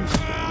behind.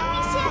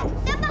 Amicia,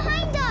 they're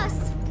behind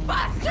us!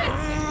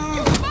 Bastards!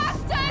 You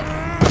bastards!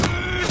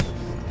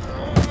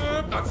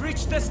 I've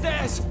reached the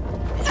stairs.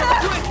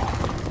 Quick!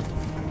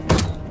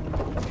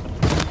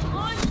 Come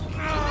on, keep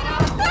it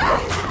up!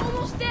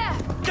 Almost there!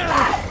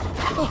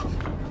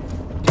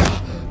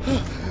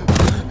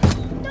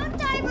 Don't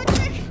die,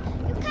 Roderick!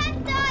 You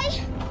can't die!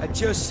 I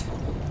just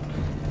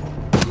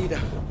need a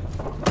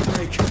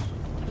break.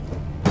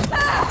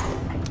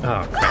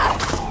 Oh crap.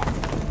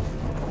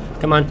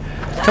 Come on.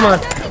 Come on.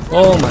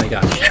 Oh my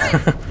gosh.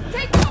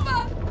 Take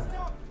cover!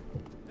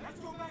 Let's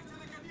go back to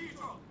the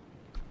cathedral.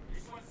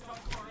 This one's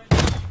stopped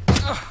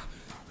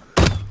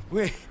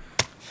already.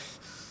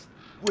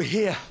 We're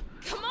here.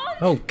 Come on!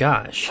 Oh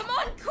gosh. Come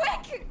on,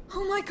 quick!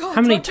 Oh my god.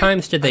 How many Roderick.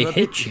 times did they I'm a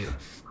hit bit you?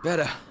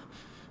 Better.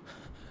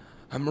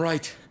 I'm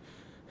right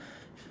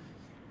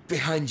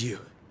behind you.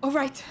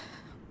 Alright.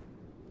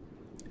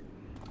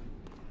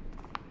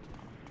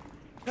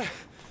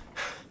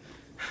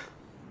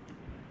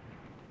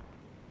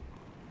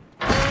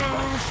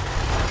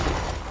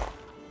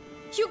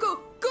 Hugo,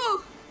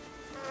 go!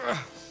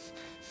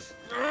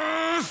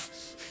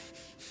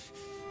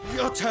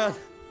 Your turn.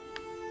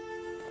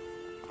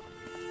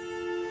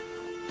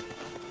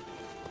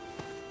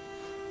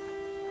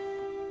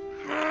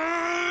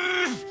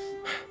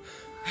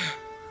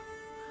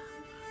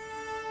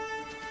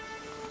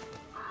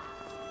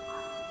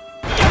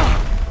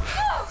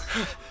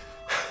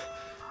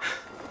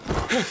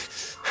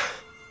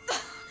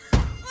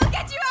 We'll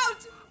get you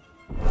out!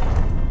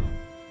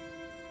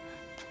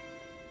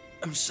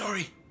 I'm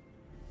sorry.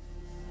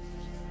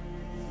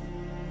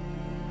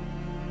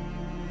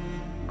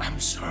 I'm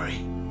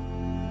sorry.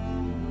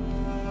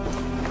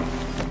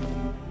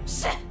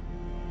 Shit!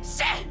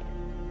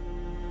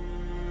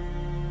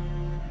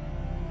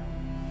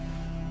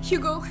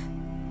 Hugo,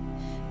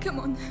 come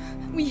on.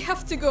 We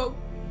have to go.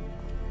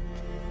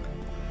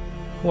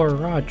 Poor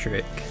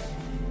Roderick.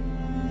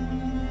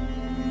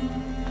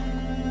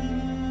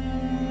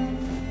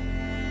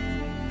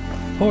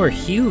 Poor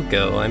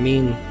Hugo, I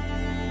mean,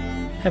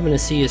 having to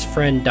see his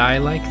friend die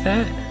like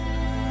that?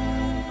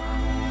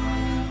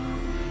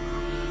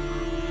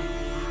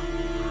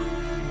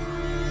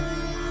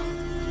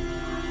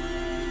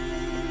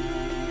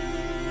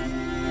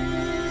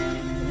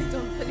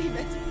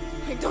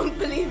 I don't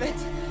believe it.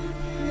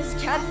 This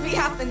can't be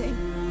happening.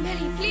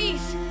 Melly,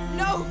 please,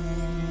 no!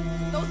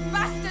 Those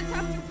bastards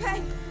have to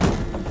pay!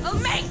 I'll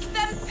make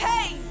them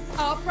pay!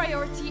 Our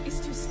priority is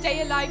to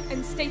stay alive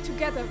and stay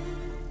together.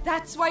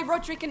 That's why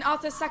Roderick and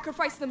Arthur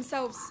sacrificed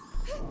themselves.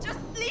 Just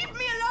leave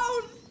me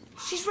alone!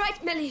 She's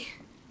right, Melly.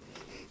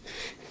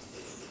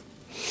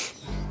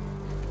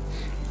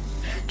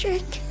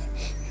 Roderick.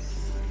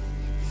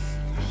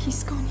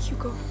 He's gone,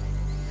 Hugo.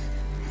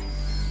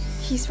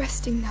 He's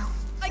resting now.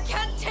 I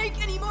can't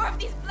take any more of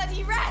these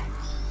bloody rats!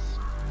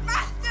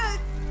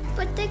 Bastards!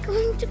 But they're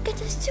going to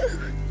get us too.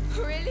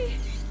 Really?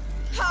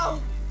 How?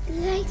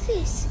 Like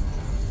this.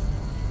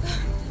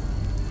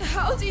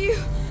 How do you...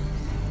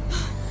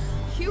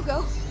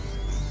 Hugo,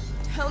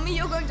 tell me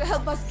you're going to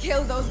help us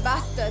kill those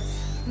bastards.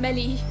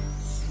 Melly,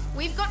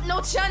 we've got no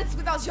chance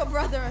without your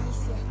brother,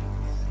 Amicia.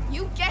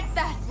 You get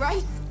that,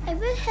 right? I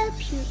will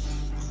help you.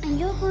 And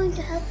you're going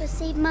to help us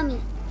save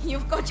Mummy.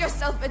 You've got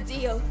yourself a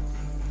deal.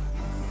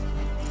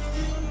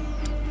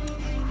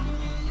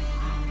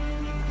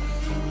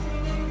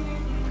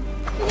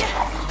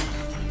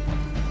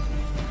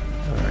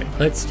 Alright,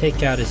 let's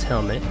take out his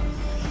helmet.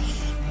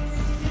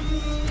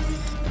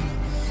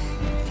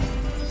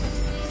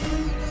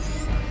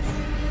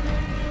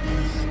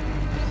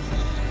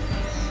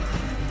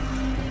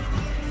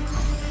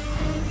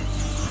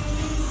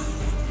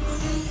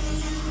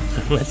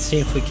 Let's see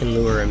if we can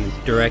lure him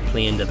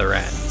directly into the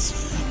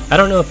rats. I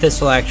don't know if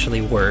this will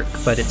actually work,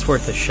 but it's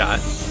worth a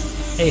shot.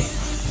 Hey,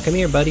 come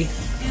here, buddy.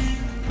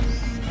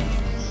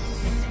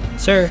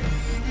 Sir.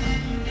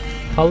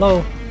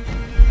 Hello.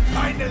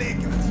 Finally.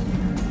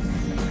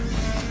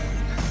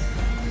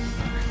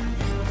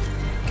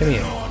 Come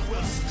here. God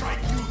will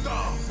strike you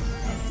down.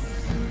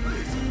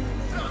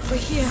 We're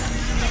here.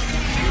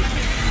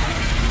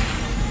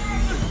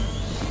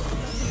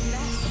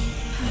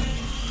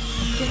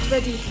 Get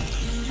ready.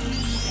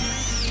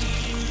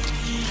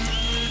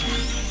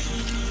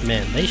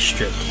 Man, they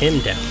stripped him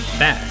down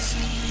fast.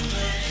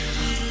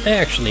 They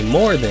actually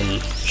more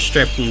than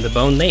stripped him the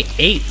bone, they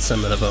ate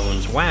some of the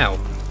bones. Wow.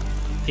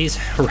 These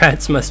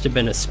rats must have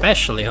been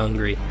especially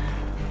hungry.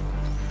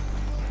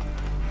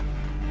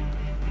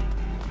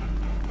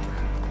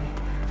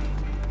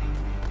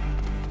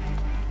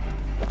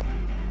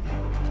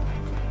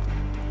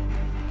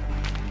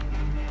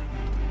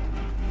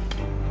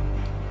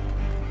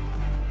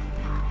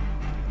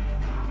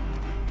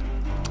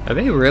 Are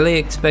they really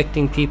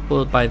expecting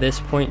people by this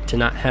point to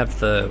not have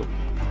the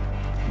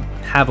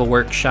have a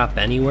workshop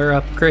anywhere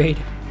upgrade?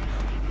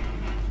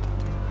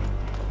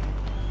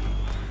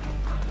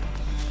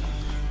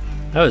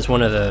 That was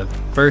one of the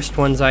first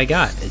ones I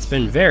got. It's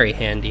been very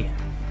handy.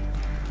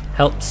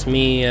 Helped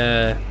me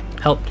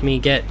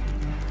get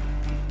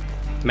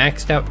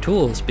maxed out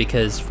tools,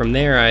 because from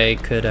there I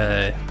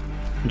could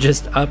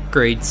just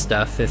upgrade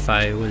stuff if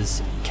I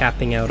was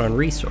capping out on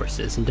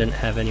resources and didn't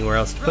have anywhere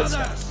else to put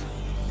stuff.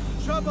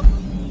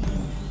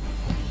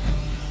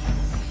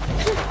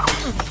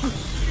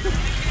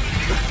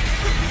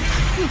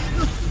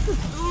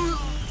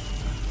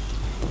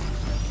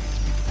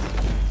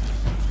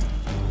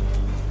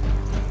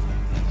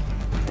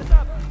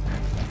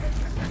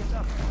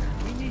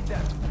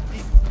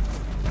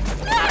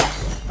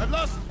 I've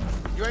lost.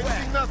 You ain't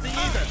seen nothing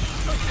either.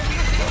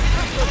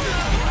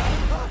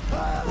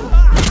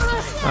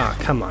 Oh,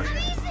 come on.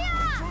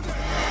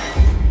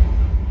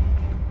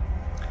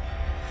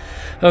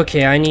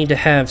 Okay, I need to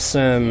have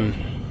some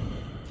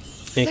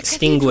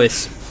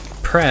extinguish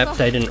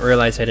prepped. I didn't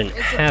realize I didn't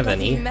have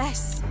any.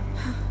 Mess.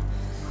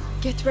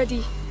 Get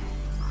ready.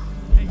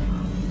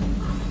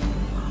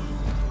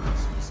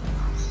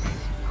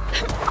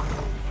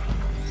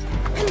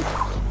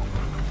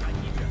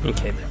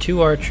 Okay, the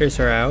two archers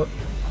are out.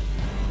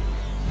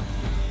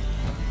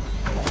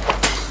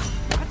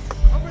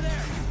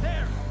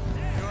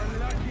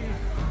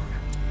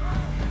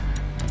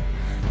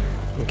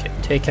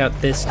 Take out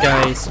this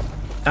guy's...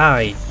 Ah,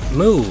 I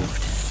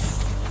moved.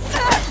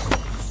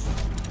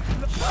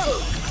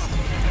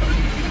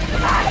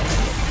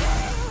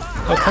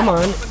 Oh, come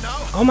on.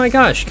 Oh my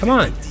gosh, come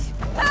on.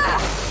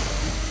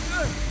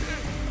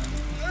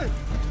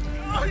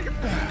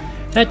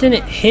 That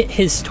didn't hit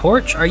his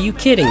torch? Are you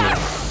kidding me?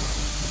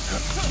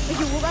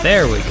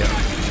 There we go.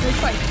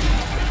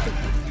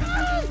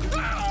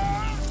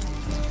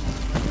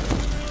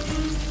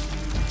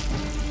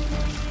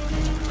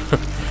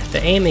 The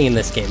aiming in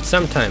this game,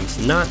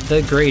 sometimes not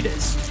the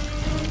greatest.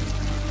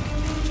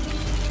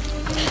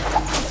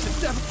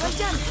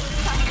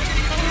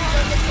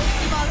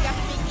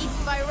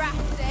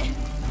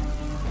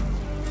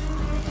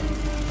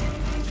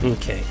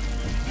 Okay.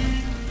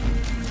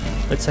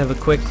 Let's have a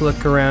quick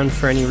look around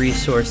for any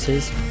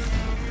resources.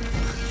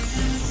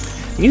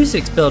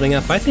 Music's building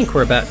up. I think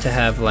we're about to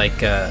have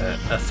like a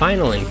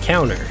final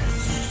encounter.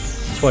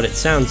 That's what it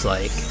sounds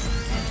like.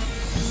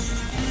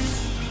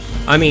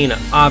 I mean,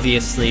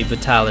 obviously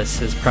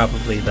Vitalys is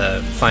probably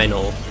the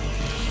final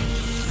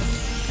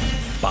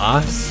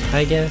boss,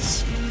 I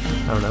guess.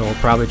 I don't know, we'll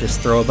probably just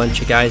throw a bunch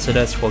of guys at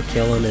us, we'll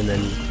kill him, and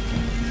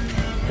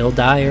then he'll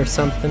die or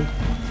something.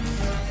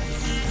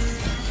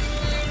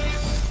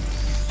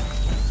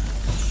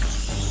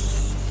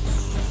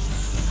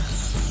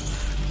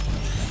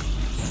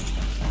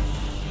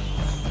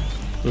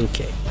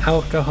 Okay,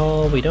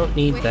 alcohol, we don't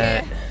need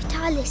that.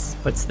 Vitalys.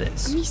 What's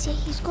this? Amicia,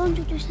 he's going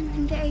to do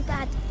something very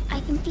bad. I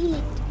can feel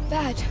it.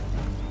 Bad?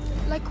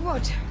 Like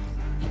what?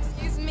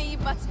 Excuse me,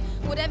 but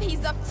whatever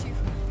he's up to,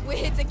 we're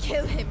here to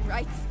kill him,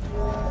 right?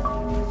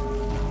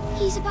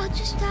 He's about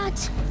to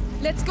start.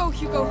 Let's go,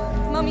 Hugo.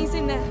 Mummy's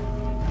in there.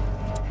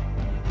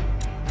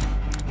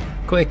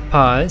 Quick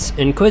pause.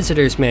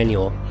 Inquisitor's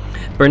Manual.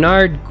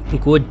 Bernard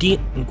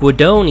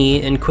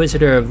Guidoni,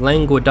 Inquisitor of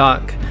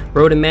Languedoc,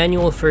 wrote a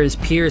manual for his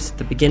peers at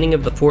the beginning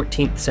of the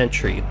 14th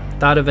century,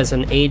 thought of as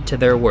an aid to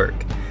their work.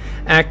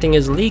 Acting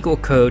as legal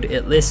code,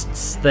 it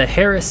lists the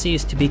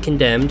heresies to be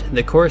condemned,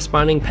 the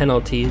corresponding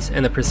penalties,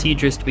 and the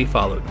procedures to be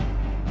followed.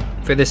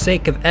 For the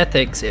sake of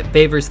ethics, it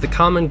favors the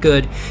common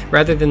good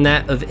rather than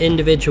that of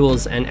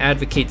individuals and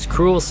advocates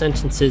cruel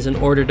sentences in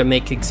order to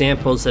make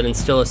examples that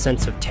instill a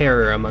sense of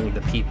terror among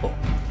the people.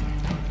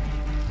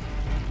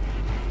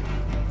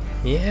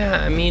 Yeah,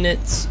 I mean,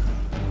 it's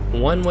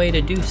one way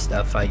to do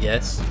stuff, I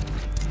guess.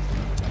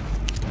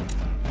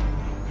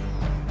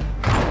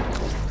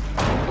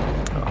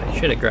 Oh, I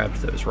should have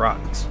grabbed those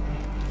rocks.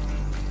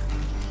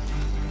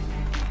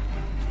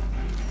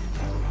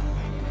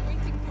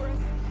 Waiting for us.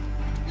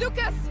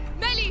 Lucas!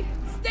 Melly!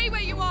 Stay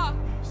where you are!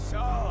 So,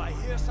 I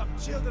hear some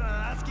children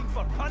are asking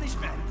for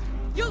punishment.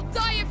 You'll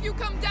die if you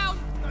come down!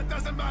 That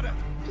doesn't matter.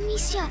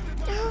 Amicia,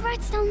 there are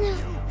rats down there.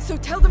 So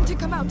tell them to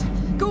come out.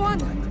 Go on!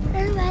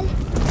 Very well.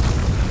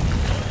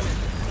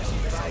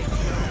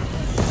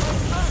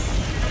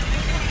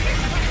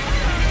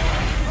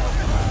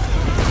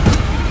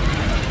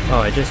 Oh,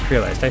 I just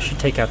realized I should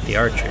take out the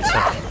archers,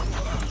 huh?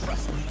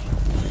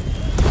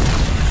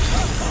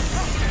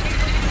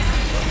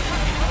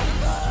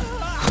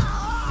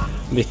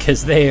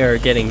 Because they are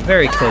getting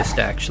very close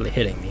to actually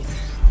hitting me.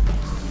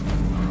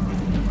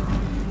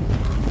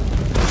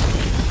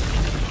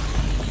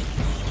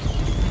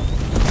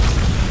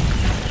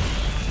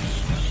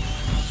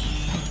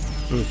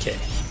 Okay.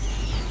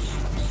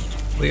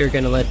 We are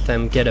going to let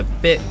them get a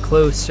bit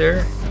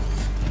closer.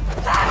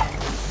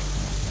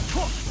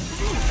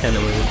 And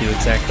then we will do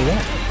exactly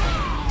that.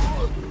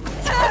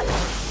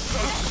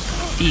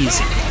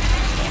 Easy.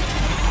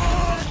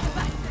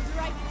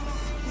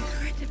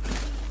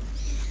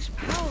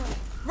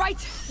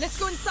 Right, let's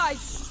go inside.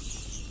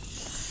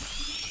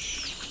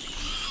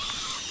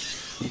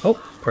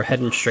 Oh, we're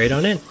heading straight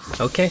on in.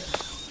 Okay.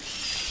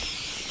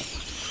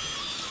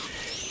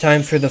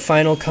 Time for the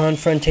final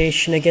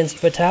confrontation against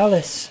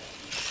Vitalys.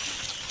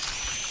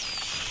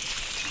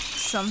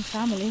 Some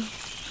family.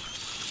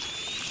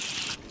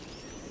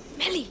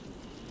 Melly!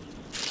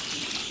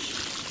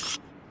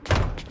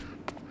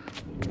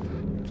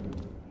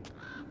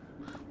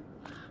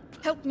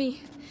 Help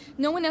me.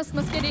 No one else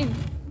must get in.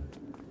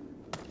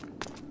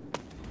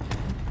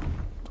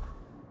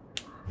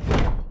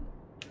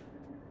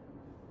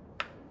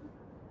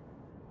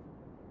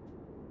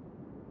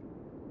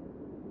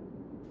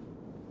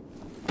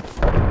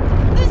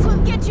 This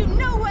will get you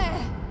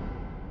nowhere!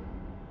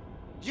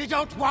 You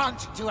don't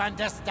want to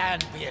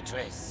understand,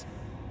 Beatrice.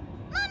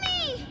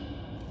 Mommy!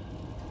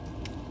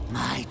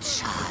 My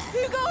child.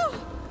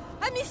 Hugo!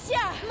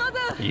 Amicia!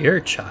 Mother! Your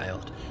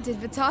child. Did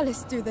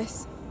Vitalys do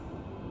this?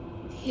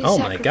 He Oh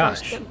my sacrificed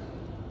gosh. them.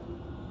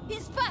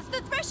 He's past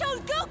the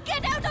threshold! Go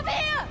get out of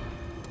here!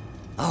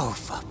 Oh,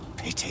 for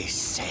pity's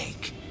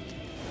sake.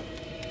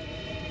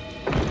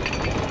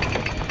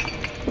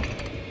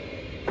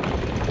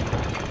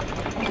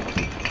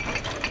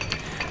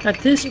 At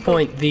this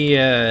point, the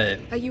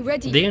Are you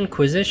ready? the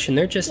Inquisition,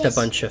 they're just Yes. a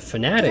bunch of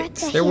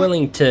fanatics. Rats They're ahead.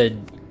 willing to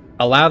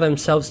allow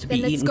themselves to be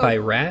Then let's eaten go. by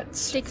rats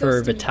Stay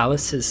for close to me.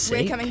 Vitalys' We're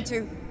sake. coming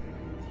too.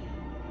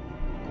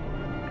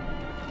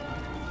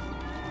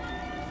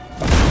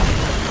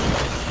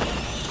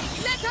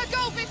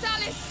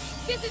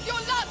 This is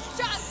your last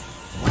chance!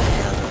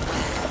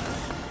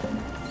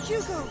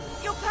 Hugo,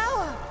 your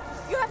power!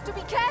 You have to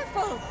be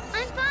careful!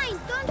 I'm fine,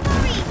 don't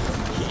worry.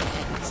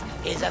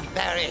 He's a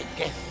very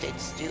gifted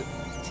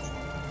student.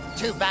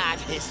 Too bad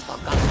he's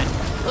forgotten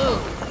who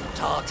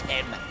taught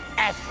him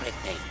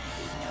everything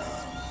he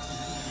knows.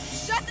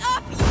 Shut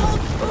up, you old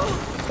fool!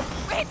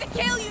 We're here to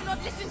kill you,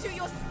 not listen to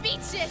your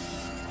speeches!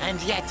 And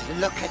yet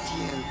look at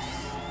you,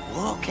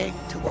 walking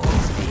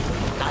towards me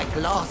like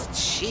lost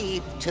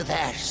sheep to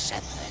their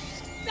shepherd.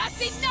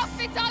 That's enough,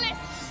 Vitalys!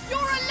 You're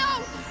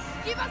alone!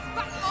 Give us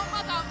back our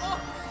mother, or...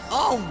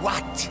 Oh,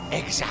 what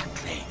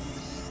exactly?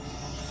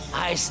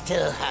 I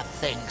still have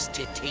things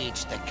to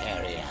teach the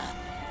carrier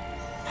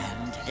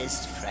and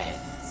his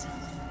friends.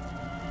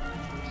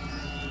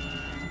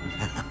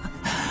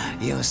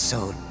 You're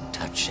so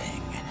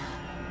touching.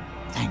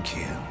 Thank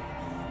you.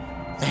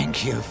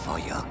 Thank you for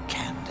your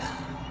candor.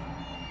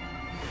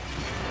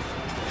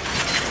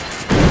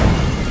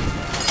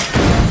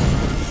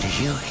 Do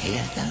you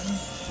hear them?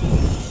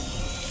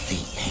 The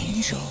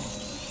angel.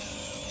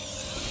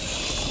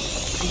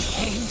 The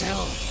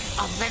angel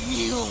of the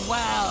new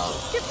world.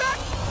 Get back!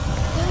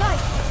 The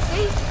light!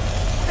 See?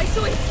 I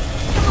saw it!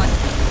 Come on!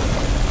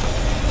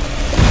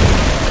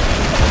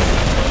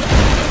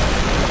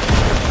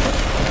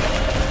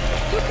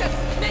 Lucas!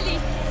 Melly!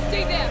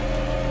 Stay there!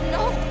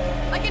 No!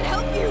 I can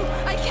help you!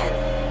 I can!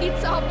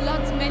 It's our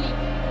blood, Melly.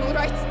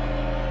 Alright.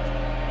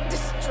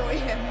 Destroy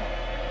him.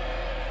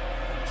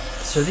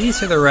 So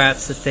these are the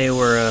rats that they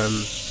were,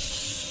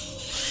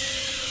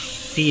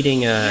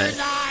 feeding,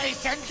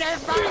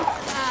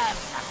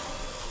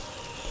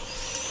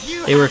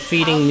 They were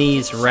feeding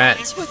these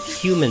rats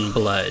human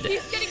blood,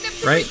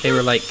 right? They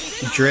were like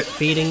drip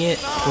feeding it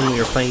when we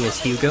were playing as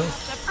Hugo.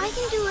 I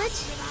can do it.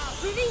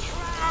 Really?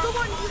 Go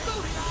on,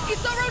 Hugo!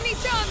 It's our only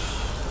chance!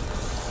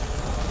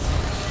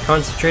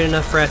 Concentrate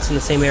enough rats in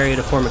the same area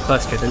to form a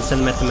cluster, then send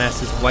them at the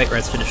masses of white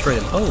rats to destroy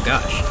them. Oh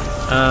gosh.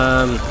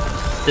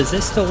 Does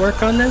this still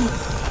work on them?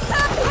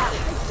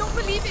 I don't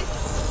believe it!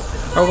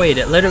 Oh wait,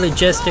 it literally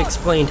just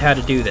explained how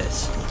to do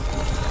this.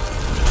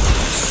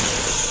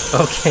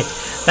 Okay,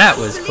 that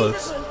was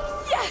close.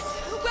 Yes!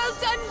 Well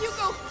done,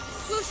 Hugo!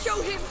 We'll show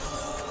him!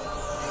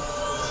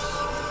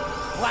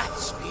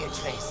 Watch,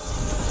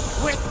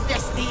 Beatrice.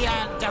 Witness the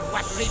end of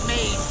what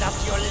remains of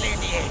your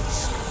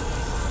lineage.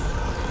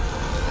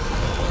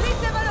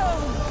 Leave them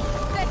alone!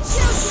 They're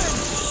children!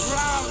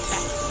 Wrong!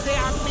 They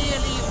are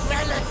merely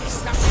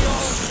relics of the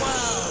old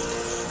world.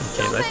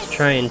 Okay, let's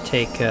try and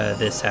take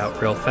this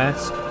out real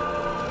fast.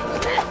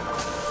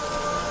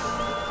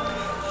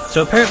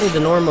 So apparently the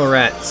normal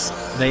rats,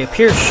 they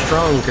appear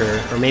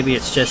stronger, or maybe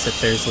it's just that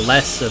there's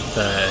less of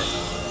the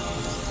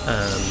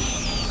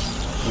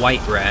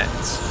white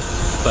rats,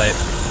 but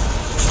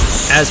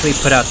as we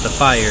put out the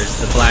fires,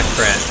 the black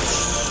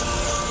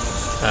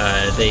rats,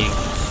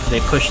 they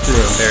push through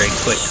them very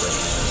quickly.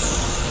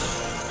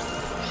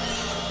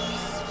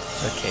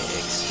 Okay,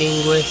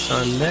 extinguish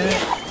on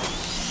that.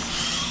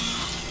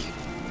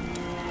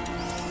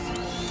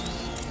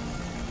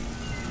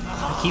 I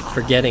keep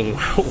forgetting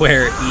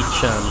where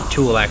each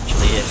tool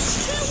actually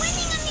is. We're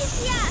winning,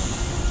 Amicia!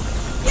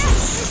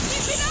 Yes!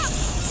 Keep it up!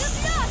 Just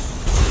us!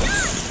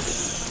 Yes!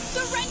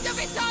 Surrender,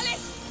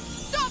 Vitalys!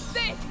 Stop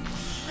this!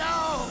 No!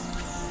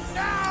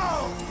 No!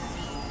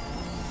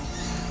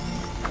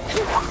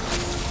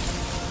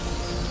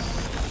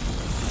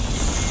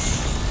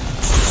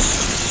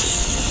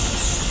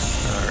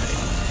 Alright.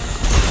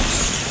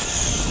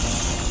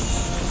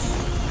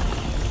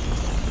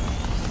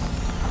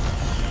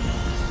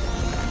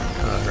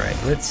 Alright,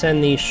 let's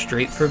send these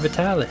straight for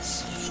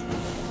Vitalys.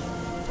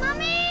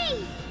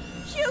 Mommy!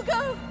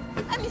 Hugo!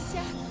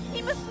 Amicia,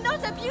 he must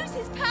not abuse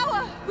his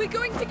power! We're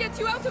going to get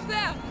you out of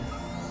there!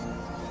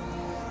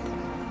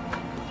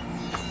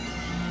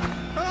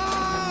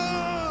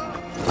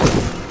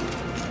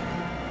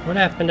 What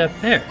happened up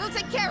there? We'll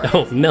take care of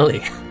Oh, it!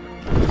 Millie.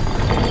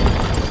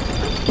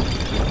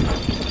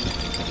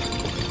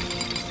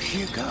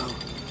 Hugo,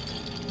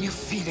 you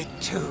feel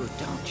it too,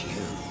 don't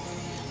you?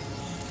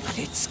 But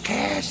it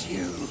scares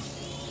you.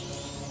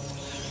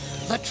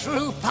 The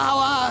true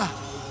power,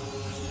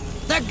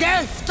 the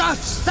gift of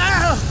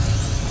self!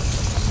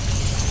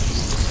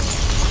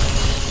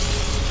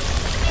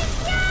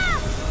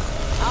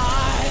 I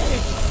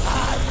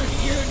am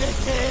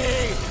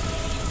unity!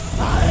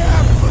 I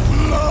am the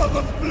blood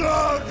of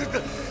blood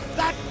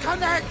that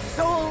connects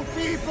all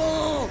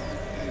people!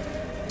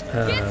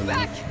 Get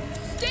back!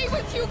 Stay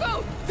with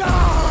Hugo!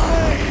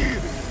 Die!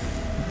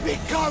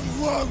 Become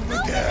one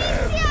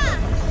again!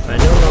 I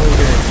no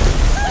longer...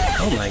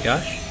 Oh my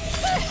gosh.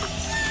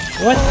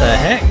 What the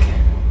heck?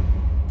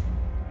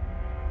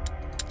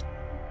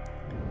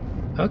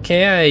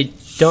 Okay, I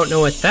don't know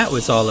what that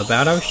was all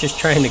about. I was just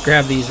trying to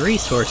grab these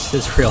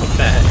resources real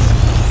fast.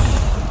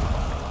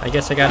 I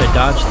guess I gotta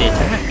dodge the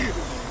attack.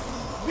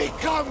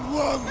 Become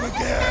one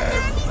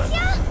again!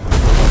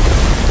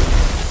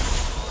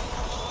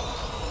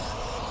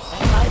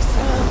 And my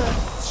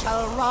servants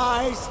shall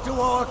rise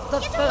toward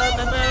the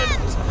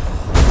firmament!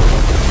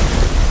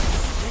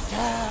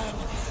 Return,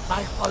 my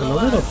I'm a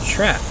followers. little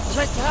trapped.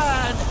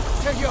 Return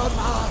to your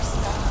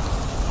master.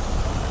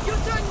 You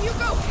turn,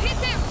 Hugo! Hit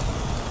him!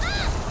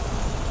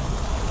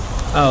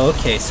 Oh,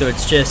 okay, so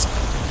it's just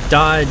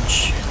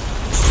dodge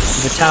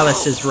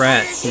Vitalys's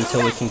rats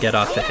until we can get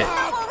off the hit.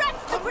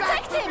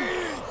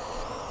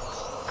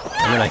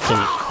 And then I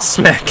can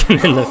smack him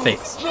in the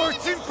face. No,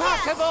 it's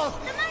impossible!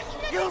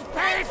 You'll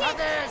pay for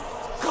this!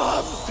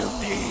 Come to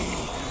me!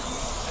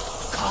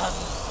 Come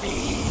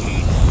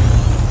feed!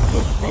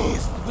 The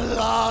feast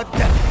blood,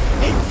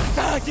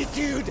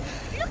 incertitude,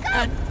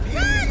 and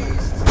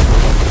peace!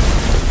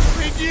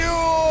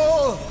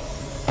 Renewal!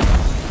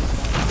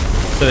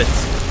 So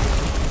it's...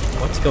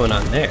 what's going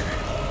on there?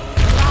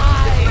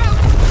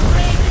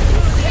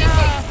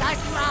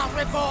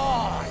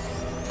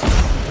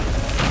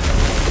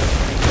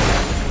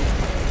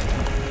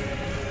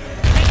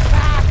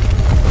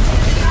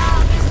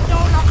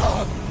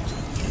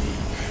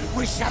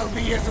 We shall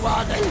be as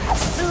one.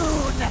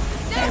 Soon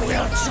they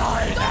will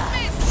join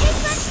us.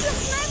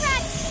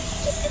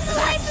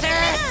 That's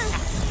it!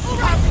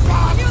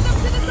 Heal them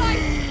to the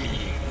side!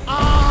 I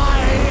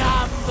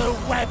am the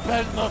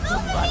weapon of the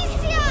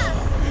mighty.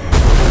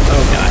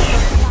 Oh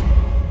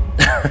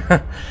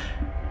gosh.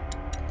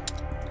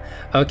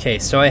 Okay,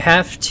 so I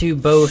have to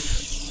both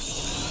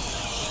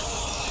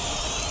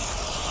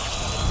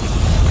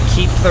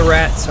keep the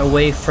rats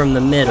away from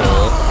the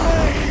middle.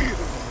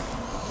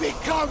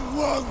 Become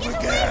one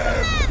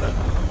again.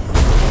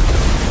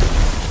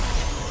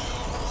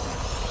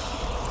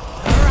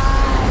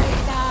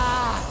 Ride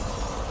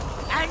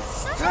and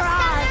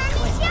strike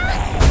with me.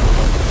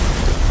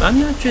 I'm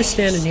not just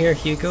standing here,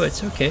 Hugo,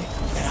 it's okay.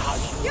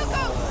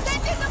 Hugo!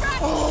 Send in the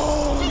rat!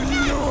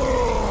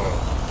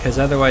 Because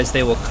otherwise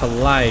they will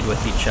collide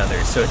with each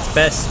other, so it's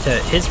best to...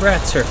 his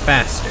rats are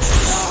faster,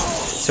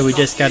 so we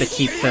just gotta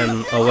keep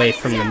them away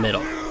from the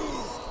middle.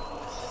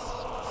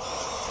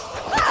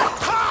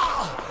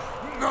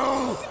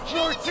 No,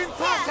 it's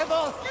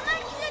impossible!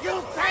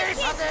 You'll pay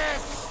for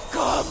this!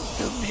 Come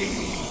to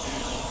me!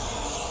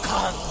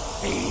 Come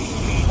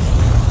feed!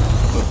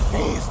 The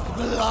feast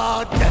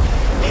blood,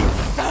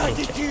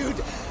 incertitude,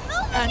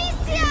 and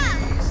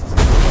peace!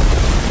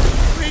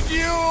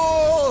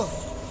 Renewal!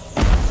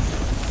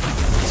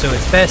 So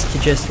it's best to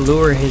just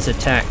lure his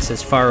attacks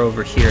as far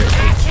over here as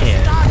we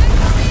can.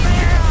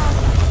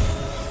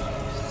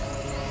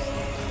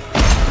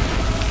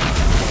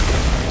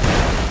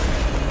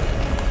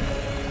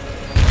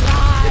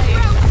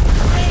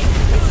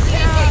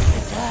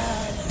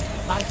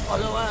 My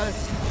followers,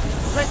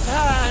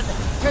 return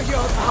to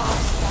your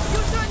master.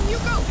 You turn,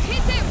 Hugo!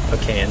 Hit him!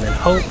 Okay, and then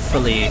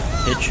hopefully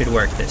it should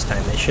work this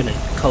time. They shouldn't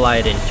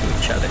collide into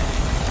each other.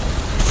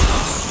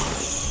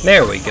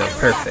 There we go,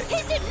 perfect.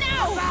 Hit him now!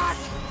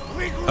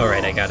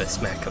 Alright, I gotta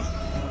smack him.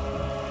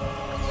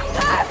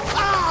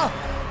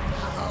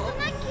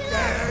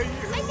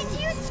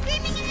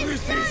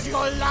 This is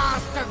your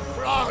last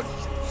affront.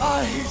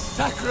 I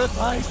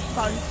sacrificed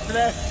my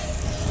flesh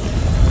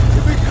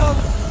to become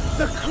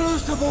the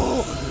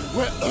crucible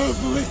where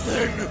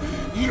everything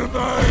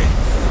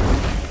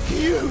unites.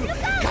 You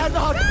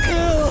cannot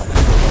kill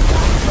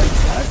that which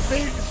has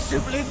been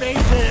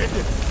sublimated.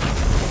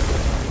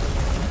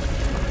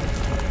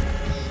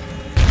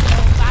 No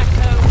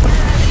matter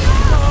where you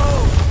go,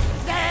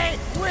 they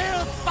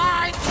will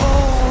find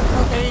all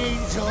of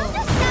angels.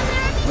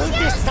 Will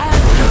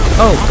descend.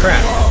 Oh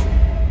crap.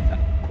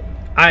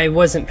 I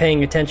wasn't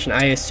paying attention.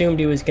 I assumed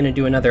he was gonna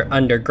do another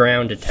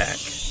underground attack.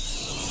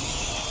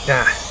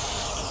 Ah.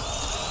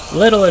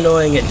 Little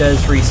annoying, it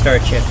does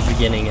restart you at the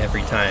beginning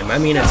every time. I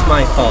mean, it's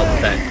my fault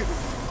that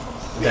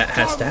that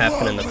has to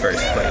happen in the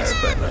first place,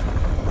 but...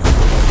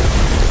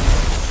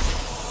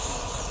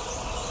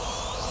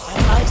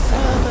 And my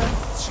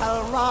servants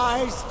shall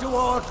rise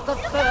towards the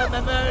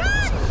firmament.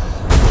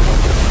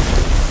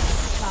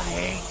 My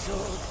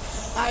angels,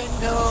 I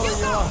know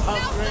you're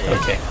hungry.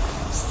 Okay.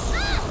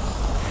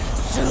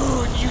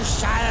 Soon you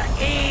shall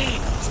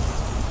eat.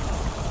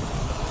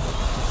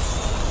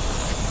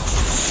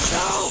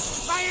 No,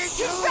 my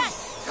angels!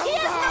 Come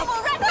back!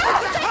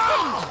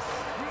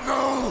 No,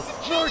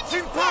 it's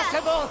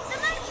impossible!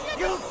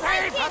 You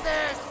pay for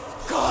this!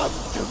 Come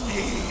to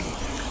me!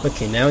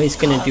 Okay, now he's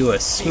gonna do a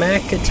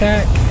smack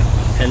attack,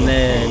 and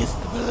then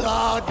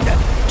Blood,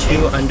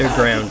 2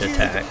 underground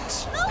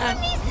attacks.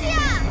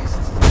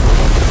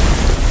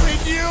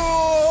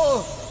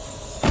 renewal!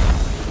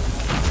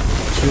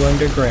 2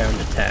 underground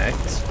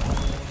attacks.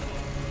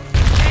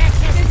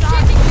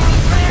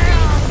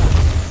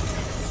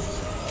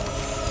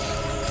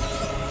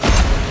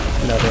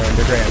 Another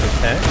underground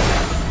attack.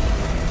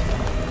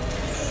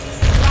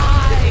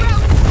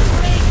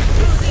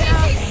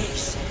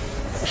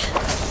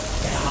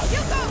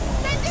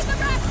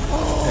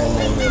 And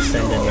then we'll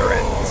send in the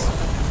rats.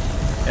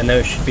 And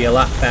those should be a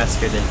lot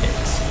faster than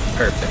hits.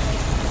 Perfect.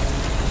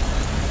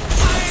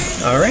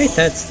 Alright,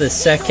 that's the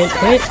second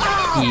hit.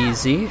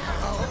 Easy.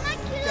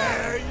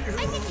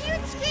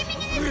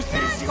 This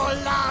is your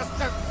last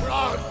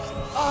affront!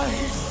 I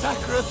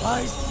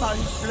sacrificed my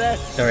flesh!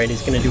 Alright,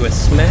 he's gonna do a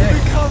smack.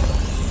 Become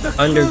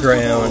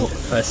underground,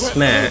 a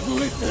smack.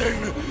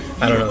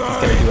 I don't know if he's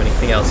going to do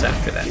anything else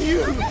after that.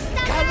 You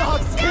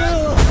cannot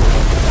kill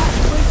that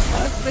which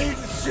has been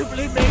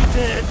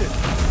sublimated.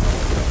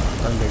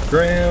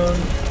 Underground.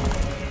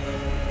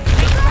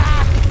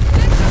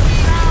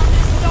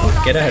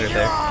 Get out of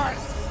there.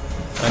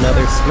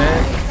 Another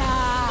smack.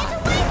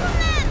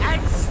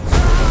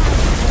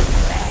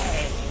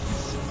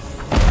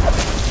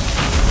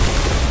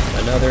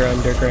 Another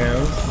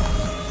underground.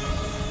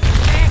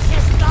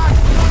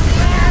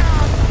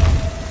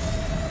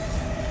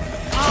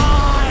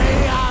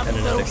 And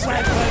another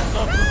smack.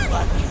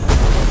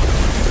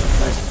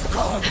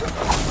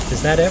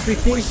 Is that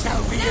everything?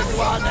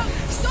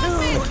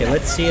 Okay,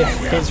 let's see if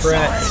his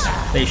rats,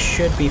 they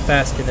should be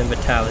faster than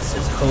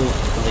Vitalys's,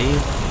 hopefully.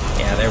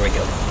 Yeah, there we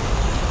go.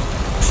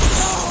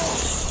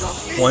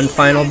 One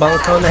final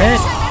bonk on the head.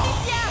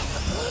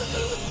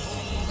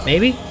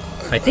 Maybe?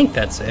 I think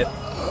that's it.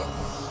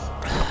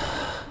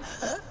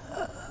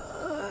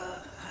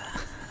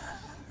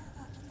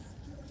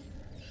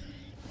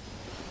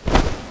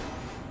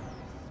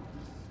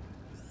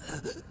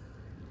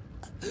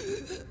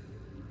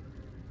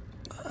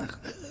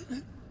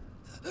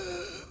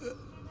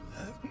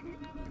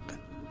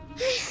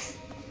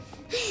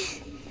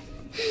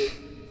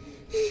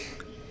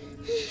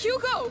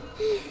 Hugo!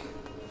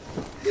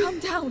 Calm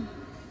down.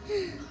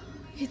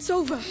 It's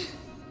over.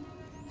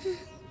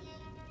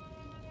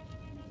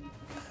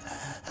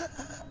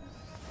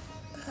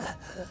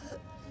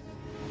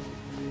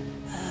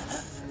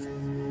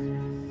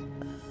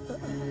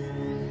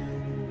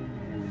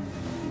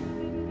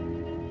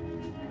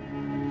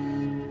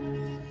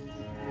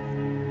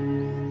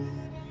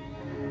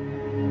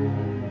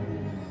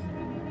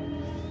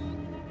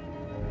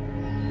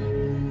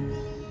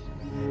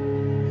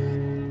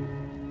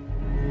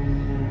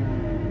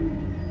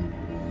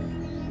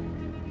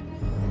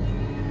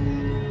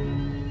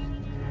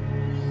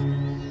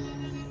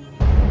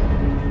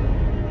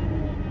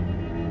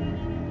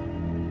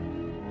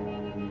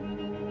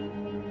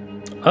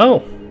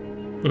 Oh,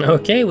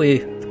 okay,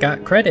 we've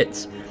got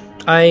credits.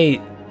 I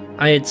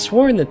had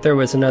sworn that there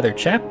was another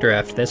chapter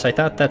after this. I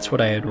thought that's what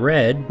I had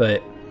read,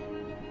 but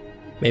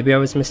maybe I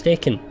was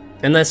mistaken.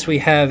 Unless we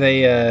have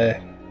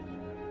a,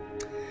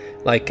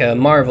 like a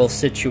Marvel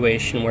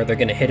situation where they're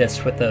gonna hit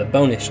us with a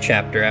bonus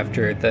chapter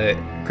after the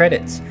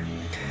credits.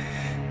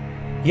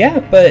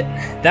 Yeah, but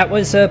that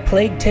was a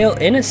Plague Tale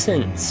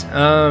Innocence.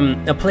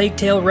 A Plague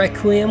Tale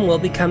Requiem will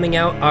be coming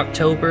out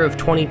October of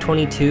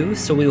 2022,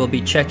 so we will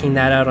be checking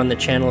that out on the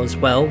channel as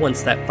well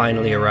once that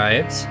finally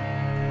arrives.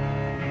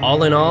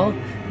 All in all,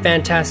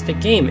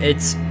 fantastic game.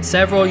 It's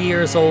several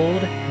years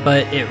old,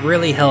 but it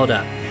really held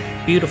up.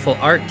 Beautiful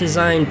art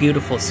design,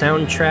 beautiful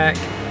soundtrack,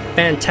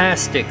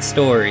 fantastic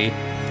story.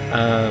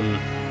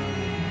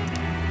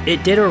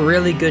 It did a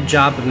really good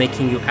job of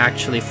making you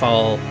actually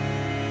fall,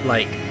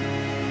 like,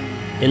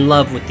 in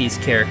love with these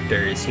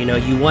characters. You know,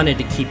 you wanted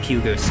to keep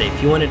Hugo safe,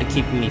 you wanted to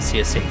keep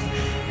Amicia safe,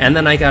 and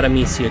then I got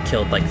Amicia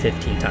killed like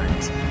 15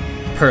 times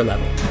per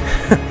level.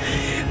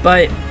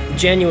 But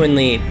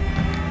genuinely,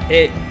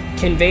 it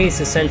conveys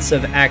a sense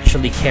of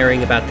actually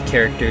caring about the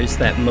characters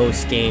that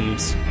most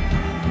games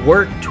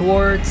work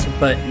towards,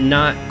 but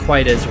not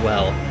quite as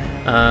well.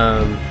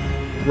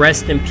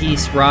 Rest in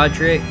peace,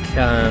 Roderick.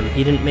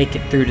 He didn't make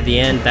it through to the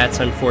end, that's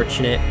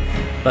unfortunate,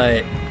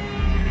 but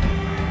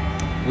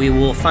we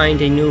will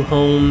find a new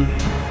home,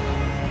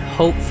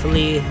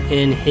 hopefully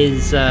in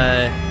his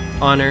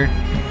honor.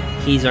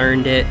 He's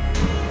earned it.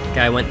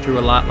 Guy went through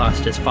a lot,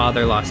 lost his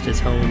father, lost his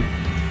home.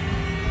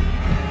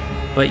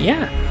 But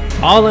yeah,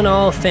 all in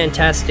all,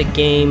 fantastic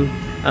game.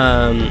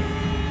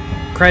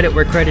 Credit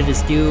where credit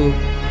is due.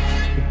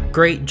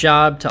 Great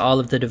job to all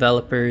of the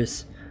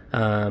developers.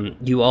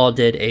 You all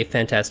did a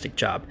fantastic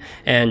job.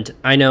 And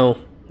I know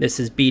this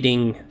is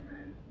beating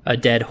a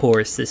dead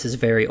horse. This is a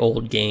very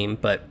old game,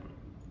 but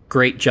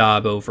great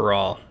job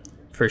overall,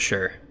 for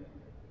sure.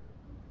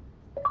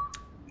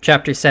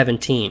 Chapter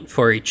 17,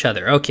 For Each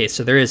Other. Okay,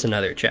 so there is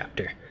another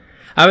chapter.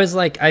 I was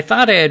like, I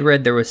thought I had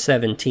read there was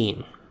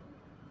 17.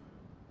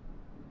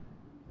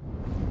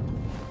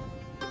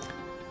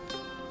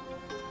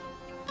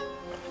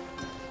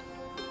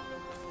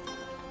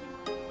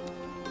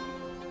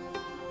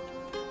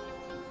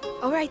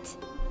 All right,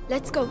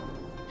 let's go.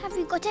 Have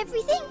we got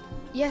everything?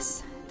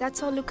 Yes,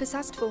 that's all Lucas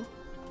asked for.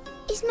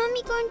 Is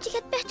Mummy going to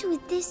get better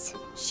with this?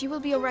 She will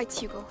be all right,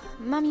 Hugo.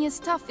 Mummy is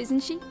tough, isn't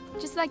she?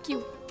 Just like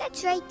you.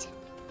 That's right.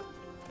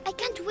 I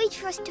can't wait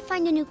for us to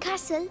find a new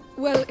castle.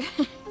 Well,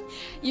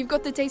 you've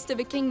got the taste of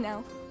a king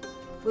now.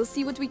 We'll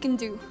see what we can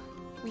do.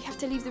 We have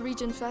to leave the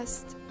region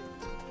first.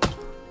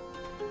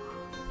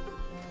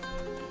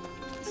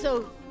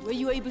 So, were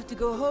you able to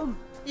go home?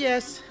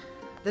 Yes.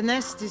 The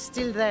nest is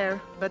still there,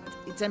 but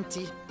it's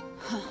empty.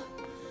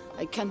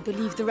 I can't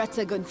believe the rats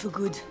are gone for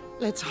good.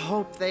 Let's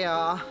hope they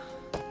are.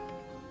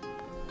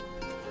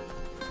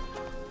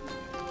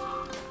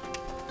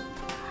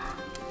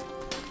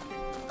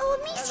 Oh,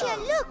 Amicia,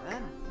 look!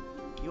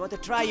 You want to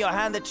try your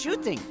hand at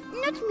shooting?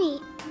 Not me.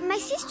 My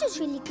sister's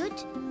really good.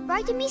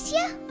 Right,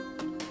 Amicia?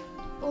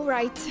 All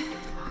right,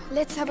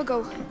 let's have a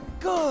go.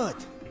 Good,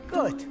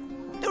 good.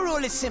 The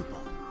rule is simple.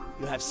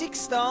 You have 6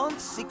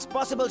 stones, 6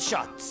 possible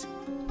shots.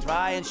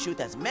 Try and shoot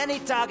as many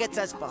targets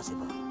as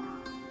possible.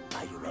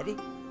 Are you ready?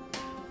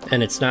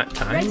 And it's not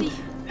timed? Ready.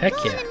 Heck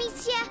Go yeah. on,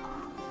 Amicia.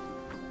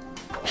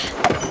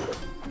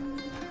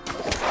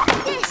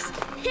 Yes.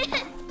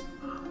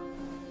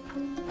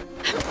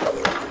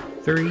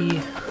 3,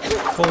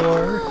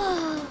 4,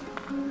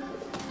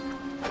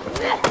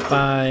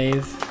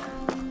 5.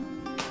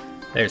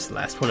 There's the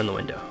last one in the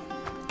window.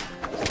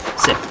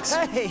 6.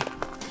 Hey,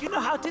 you know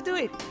how to do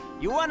it.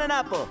 You won an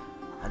apple.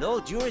 And all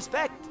due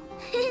respect.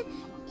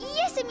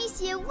 Yes,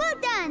 Amicia, well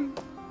done.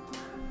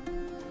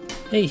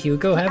 Hey,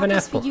 Hugo, have an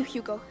Apples apple. for you,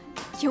 Hugo.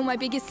 You're my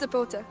biggest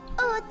supporter.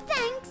 Oh,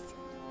 thanks.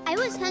 I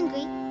was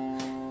hungry.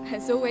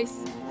 As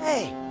always.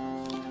 Hey,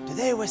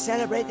 today we're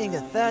celebrating the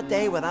 3rd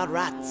day without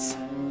rats.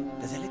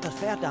 There's a little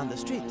fair down the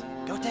street.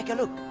 Go take a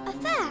look. A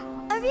fair?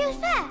 A real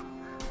fair?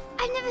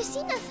 I've never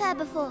seen a fair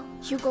before.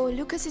 Hugo,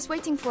 Lucas is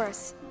waiting for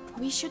us.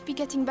 We should be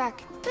getting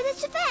back. But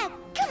it's a fair.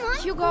 Come on.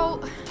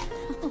 Hugo.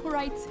 All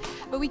right,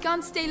 but we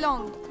can't stay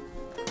long.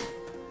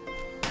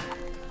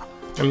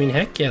 I mean,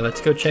 heck yeah, let's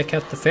go check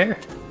out the fair.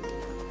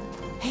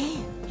 Hey,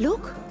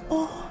 look.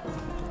 Oh,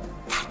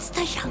 that's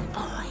the young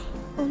boy.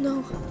 Oh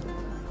no.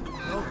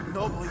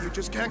 No, boy, you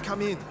just can't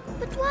come in.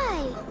 But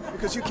why?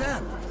 Because you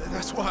can.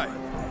 That's why.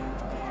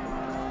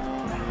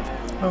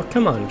 Oh,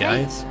 come on,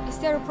 guys. Hey, is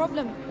there a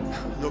problem?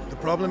 Look, the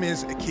problem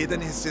is a kid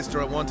and his sister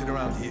are wanted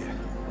around here.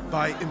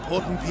 By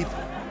important people.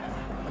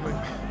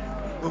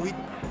 And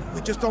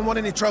we just don't want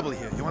any trouble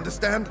here, you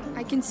understand?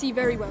 I can see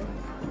very well.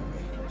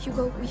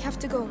 Hugo, we have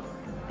to go.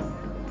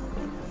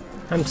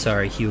 I'm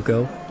sorry,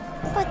 Hugo.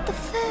 But the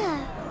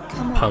fair.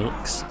 Come on.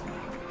 Punks.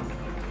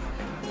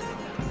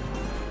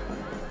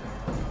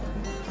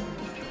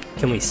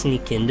 Can we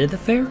sneak into the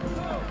fair?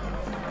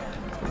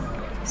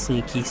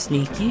 Sneaky,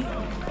 sneaky.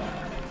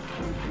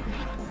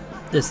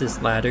 Does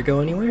this ladder go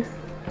anywhere?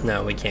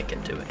 No, we can't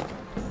get to it.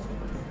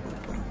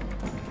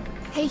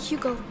 Hey,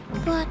 Hugo.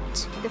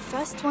 What? The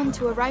first one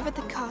to arrive at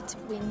the cart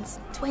wins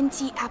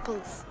 20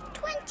 apples.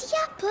 20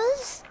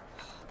 apples?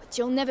 But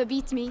you'll never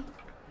beat me.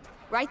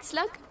 Right,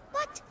 Slug?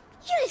 What?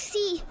 You'll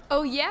see.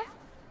 Oh, yeah?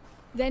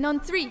 Then on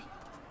 3.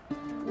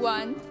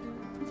 1,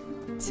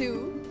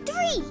 2,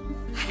 3.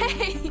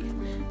 Hey!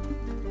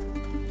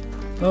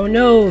 Oh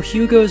no,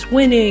 Hugo's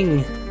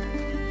winning!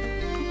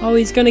 Oh,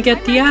 he's gonna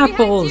get the right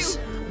apples!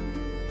 You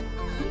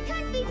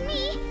can't beat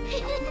me.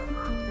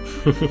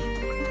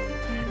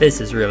 This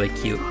is really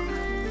cute.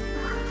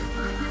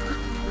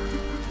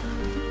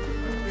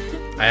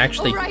 I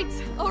actually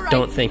all right.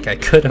 don't think I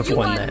could have You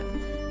won won. that.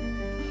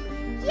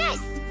 Yes,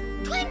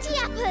 20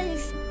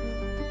 apples.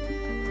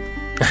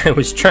 I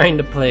was trying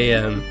to play,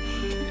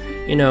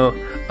 you know,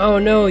 oh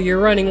no, you're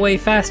running way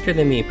faster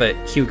than me, but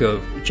Hugo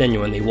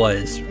genuinely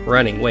was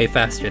running way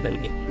faster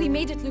than me. We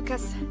made it,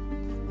 Lucas.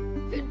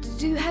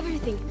 Do you have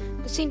everything?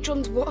 The St.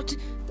 John's wort,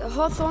 the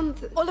hawthorn,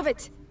 All of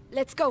it.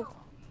 Let's go.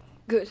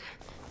 Good.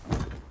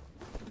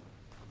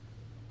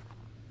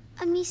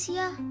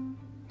 Amicia,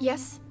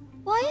 Yes?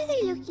 why are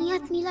they looking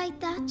at me like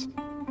that?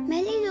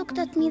 Melly looked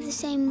at me the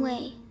same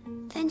way.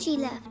 Then she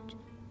left.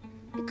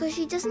 Because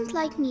she doesn't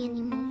like me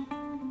anymore.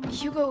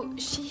 Hugo,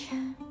 she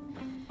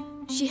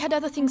had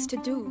other things to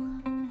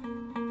do.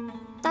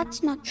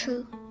 That's not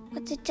true,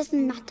 but it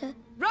doesn't matter.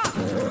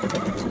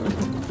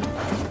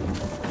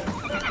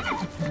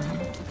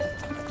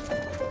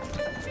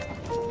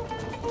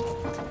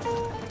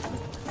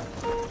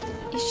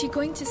 Is she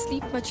going to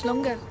sleep much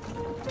longer?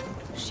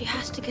 She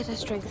has to get her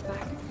strength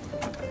back.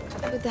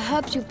 With the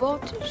herbs you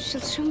bought,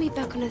 she'll soon be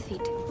back on her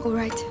feet. All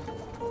right.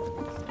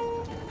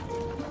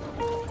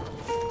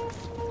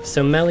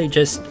 So Melly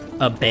just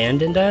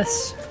abandoned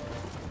us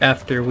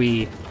after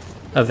we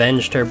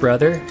avenged her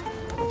brother?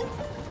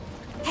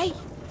 Hey,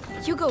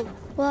 Hugo.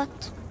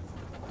 What?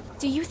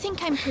 Do you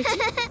think I'm pretty?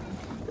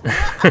 You're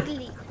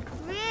ugly.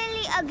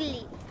 Really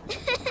ugly.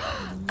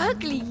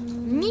 Ugly?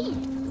 Me?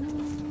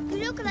 You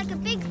look like a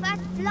big fat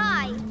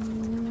fly.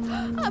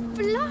 A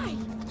fly?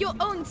 Your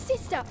own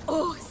sister?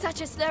 Oh,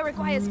 such a slur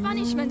requires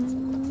punishment.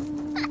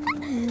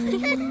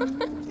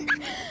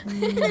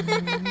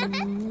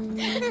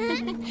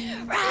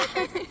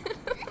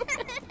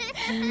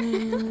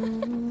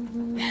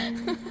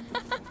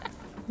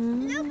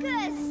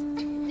 Lucas!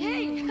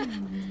 Hey! Help!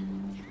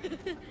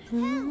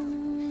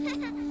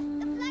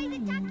 The fly's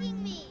attacking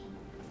me!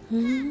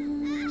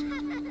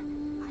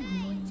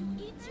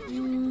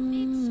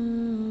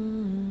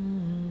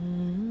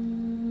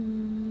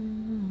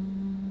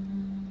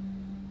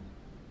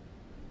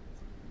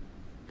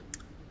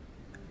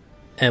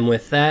 And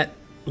with that,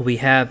 we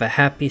have a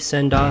happy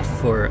send-off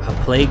for A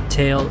Plague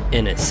Tale: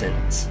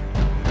 Innocence.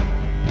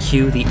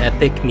 Cue the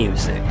epic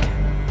music.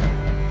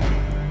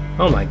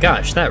 Oh my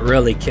gosh, that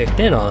really kicked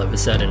in all of a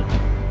sudden.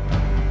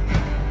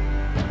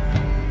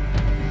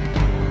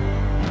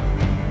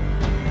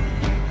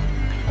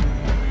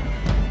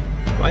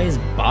 Why is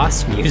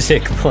boss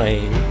music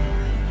playing?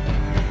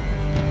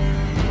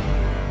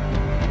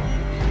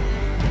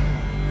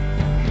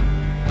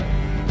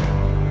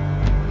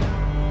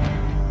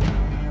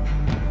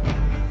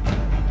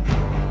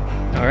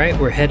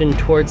 Alright, we're heading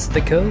towards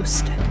the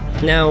coast.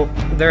 Now,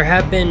 there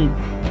have been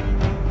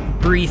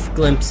brief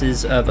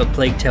glimpses of a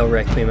Plague Tale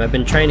Requiem. I've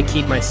been trying to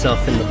keep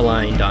myself in the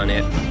blind on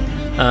it.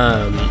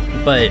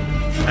 But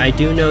I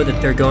do know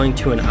that they're going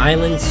to an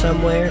island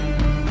somewhere.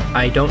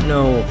 I don't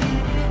know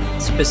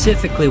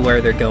specifically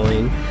where they're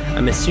going.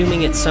 I'm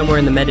assuming it's somewhere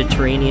in the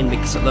Mediterranean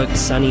because it looks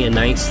sunny and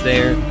nice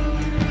there.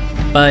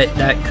 But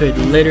that could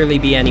literally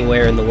be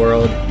anywhere in the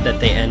world that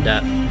they end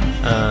up.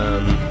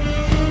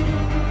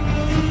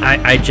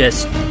 I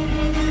just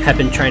have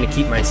been trying to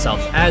keep myself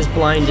as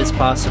blind as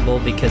possible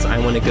because I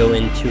want to go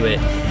into it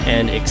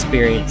and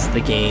experience the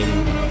game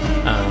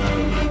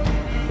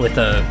with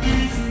a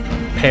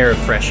pair of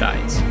fresh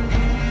eyes.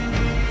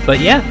 But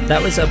yeah, that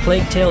was a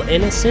Plague Tale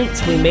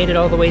Innocence. We made it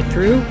all the way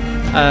through.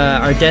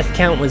 Our death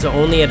count was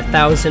only at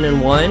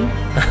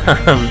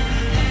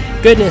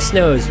 1,001. Goodness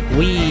knows,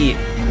 we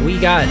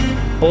got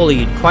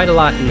bullied quite a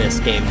lot in this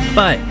game,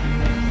 but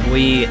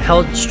we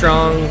held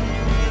strong.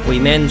 We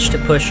managed to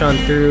push on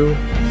through.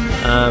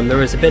 There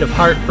was a bit of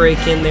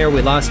heartbreak in there.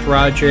 We lost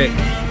Roderick.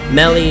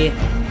 Melly,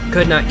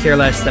 could not care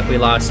less that we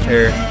lost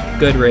her.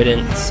 Good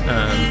riddance.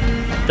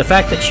 The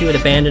fact that she would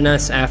abandon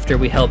us after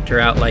we helped her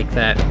out like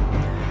that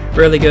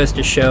really goes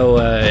to show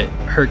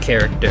her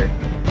character.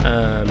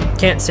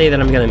 Can't say that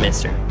I'm gonna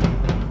miss her.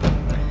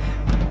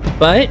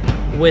 But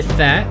with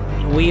that,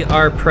 we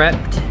are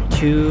prepped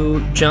to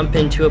jump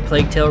into a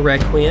Plague Tale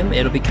Requiem.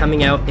 It'll be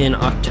coming out in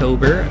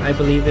October, I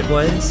believe it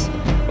was.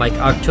 Like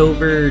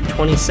October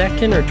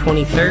 22nd or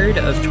 23rd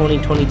of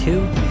 2022.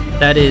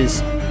 That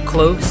is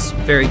close,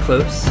 very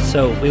close.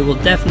 So we will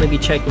definitely be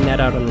checking that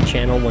out on the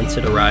channel once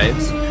it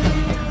arrives.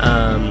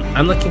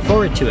 I'm looking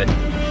forward to it.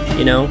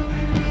 You know,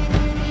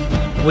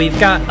 we've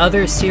got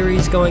other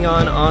series going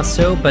on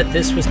also, but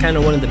this was kind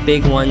of one of the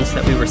big ones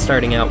that we were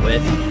starting out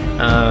with.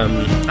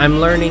 I'm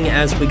learning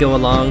as we go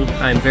along.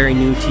 I'm very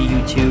new to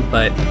YouTube,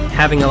 but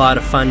having a lot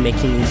of fun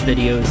making these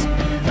videos.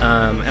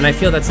 And I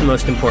feel that's the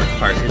most important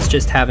part, is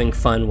just having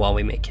fun while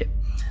we make it.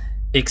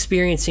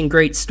 Experiencing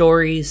great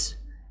stories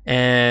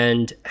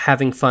and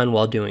having fun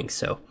while doing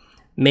so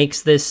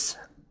makes this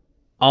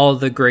all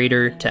the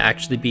greater to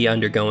actually be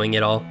undergoing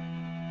it all.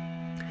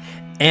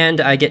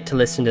 And I get to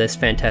listen to this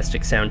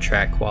fantastic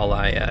soundtrack while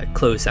I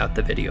close out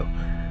the video.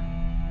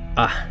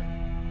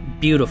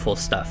 Beautiful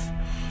stuff.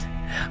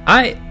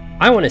 I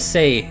want to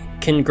say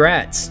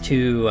congrats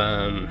to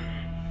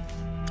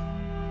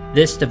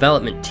this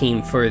development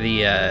team for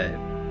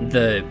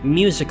the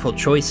musical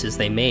choices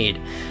they made.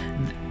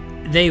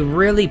 They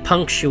really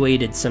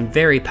punctuated some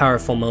very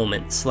powerful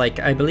moments.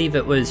 Like, I believe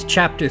it was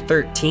chapter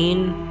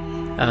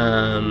 13,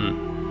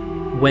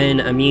 when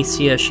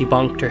Amicia, she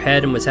bonked her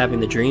head and was having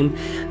the dream.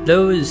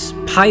 Those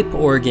pipe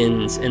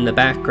organs in the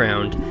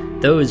background,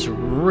 those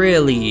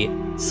really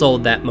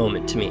sold that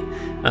moment to me.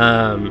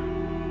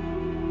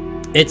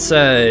 It's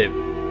a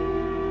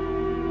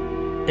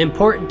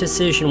important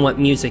decision what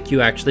music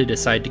you actually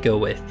decide to go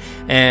with,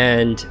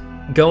 and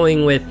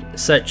going with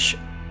such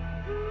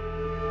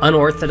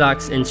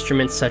unorthodox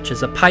instruments such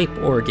as a pipe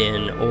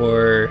organ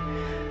or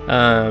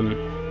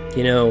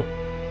you know,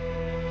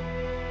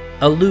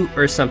 a lute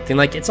or something.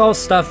 Like, it's all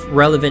stuff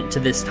relevant to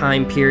this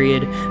time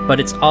period, but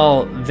it's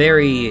all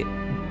very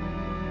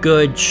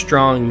good,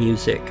 strong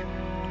music.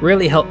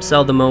 Really helps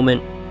sell the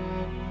moment,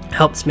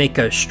 helps make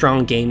a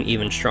strong game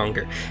even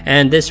stronger.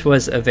 And this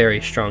was a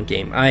very strong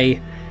game.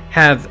 I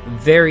have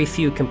very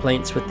few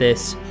complaints with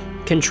this.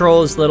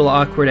 Controls a little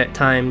awkward at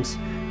times.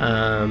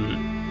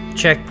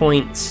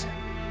 Checkpoints,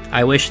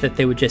 I wish that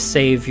they would just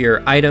save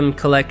your item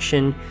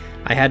collection.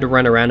 I had to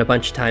run around a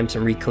bunch of times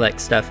and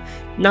recollect stuff.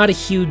 Not a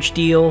huge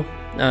deal.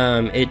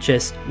 It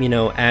just, you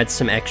know, adds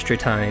some extra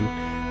time,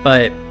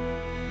 but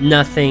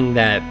nothing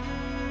that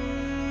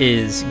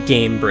is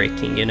game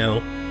breaking, you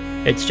know.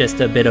 It's just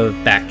a bit of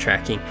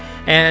backtracking,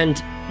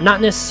 and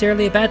not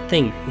necessarily a bad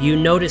thing. You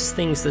notice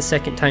things the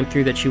second time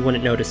through that you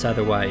wouldn't notice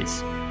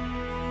otherwise.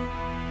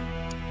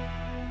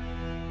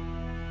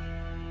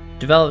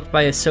 Developed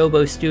by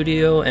Asobo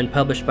Studio and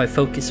published by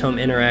Focus Home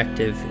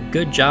Interactive.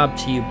 Good job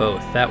to you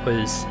both. That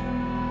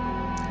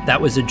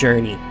was a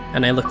journey,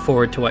 and I look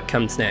forward to what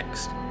comes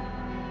next.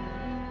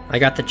 I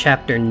got the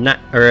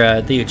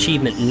the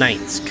achievement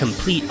Knights,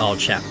 complete all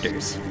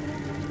chapters.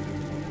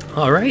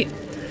 Alright,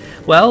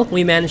 well,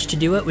 we managed to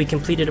do it. We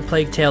completed a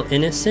Plague Tale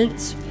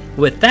Innocence.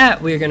 With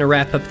that, we're going to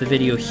wrap up the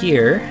video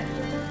here.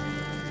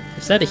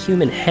 Is that a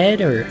human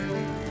head or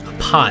a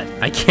pot?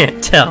 I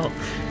can't tell.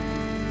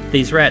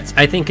 These rats,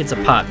 I think it's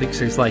a pot because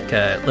there's like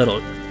a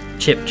little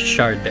chipped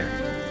shard there.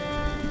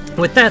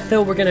 With that,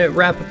 though, we're going to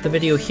wrap up the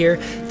video here.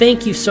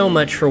 Thank you so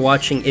much for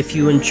watching. If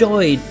you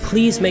enjoyed,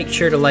 please make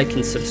sure to like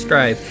and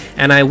subscribe,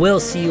 and I will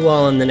see you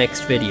all in the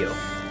next video.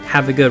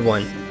 Have a good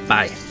one.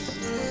 Bye.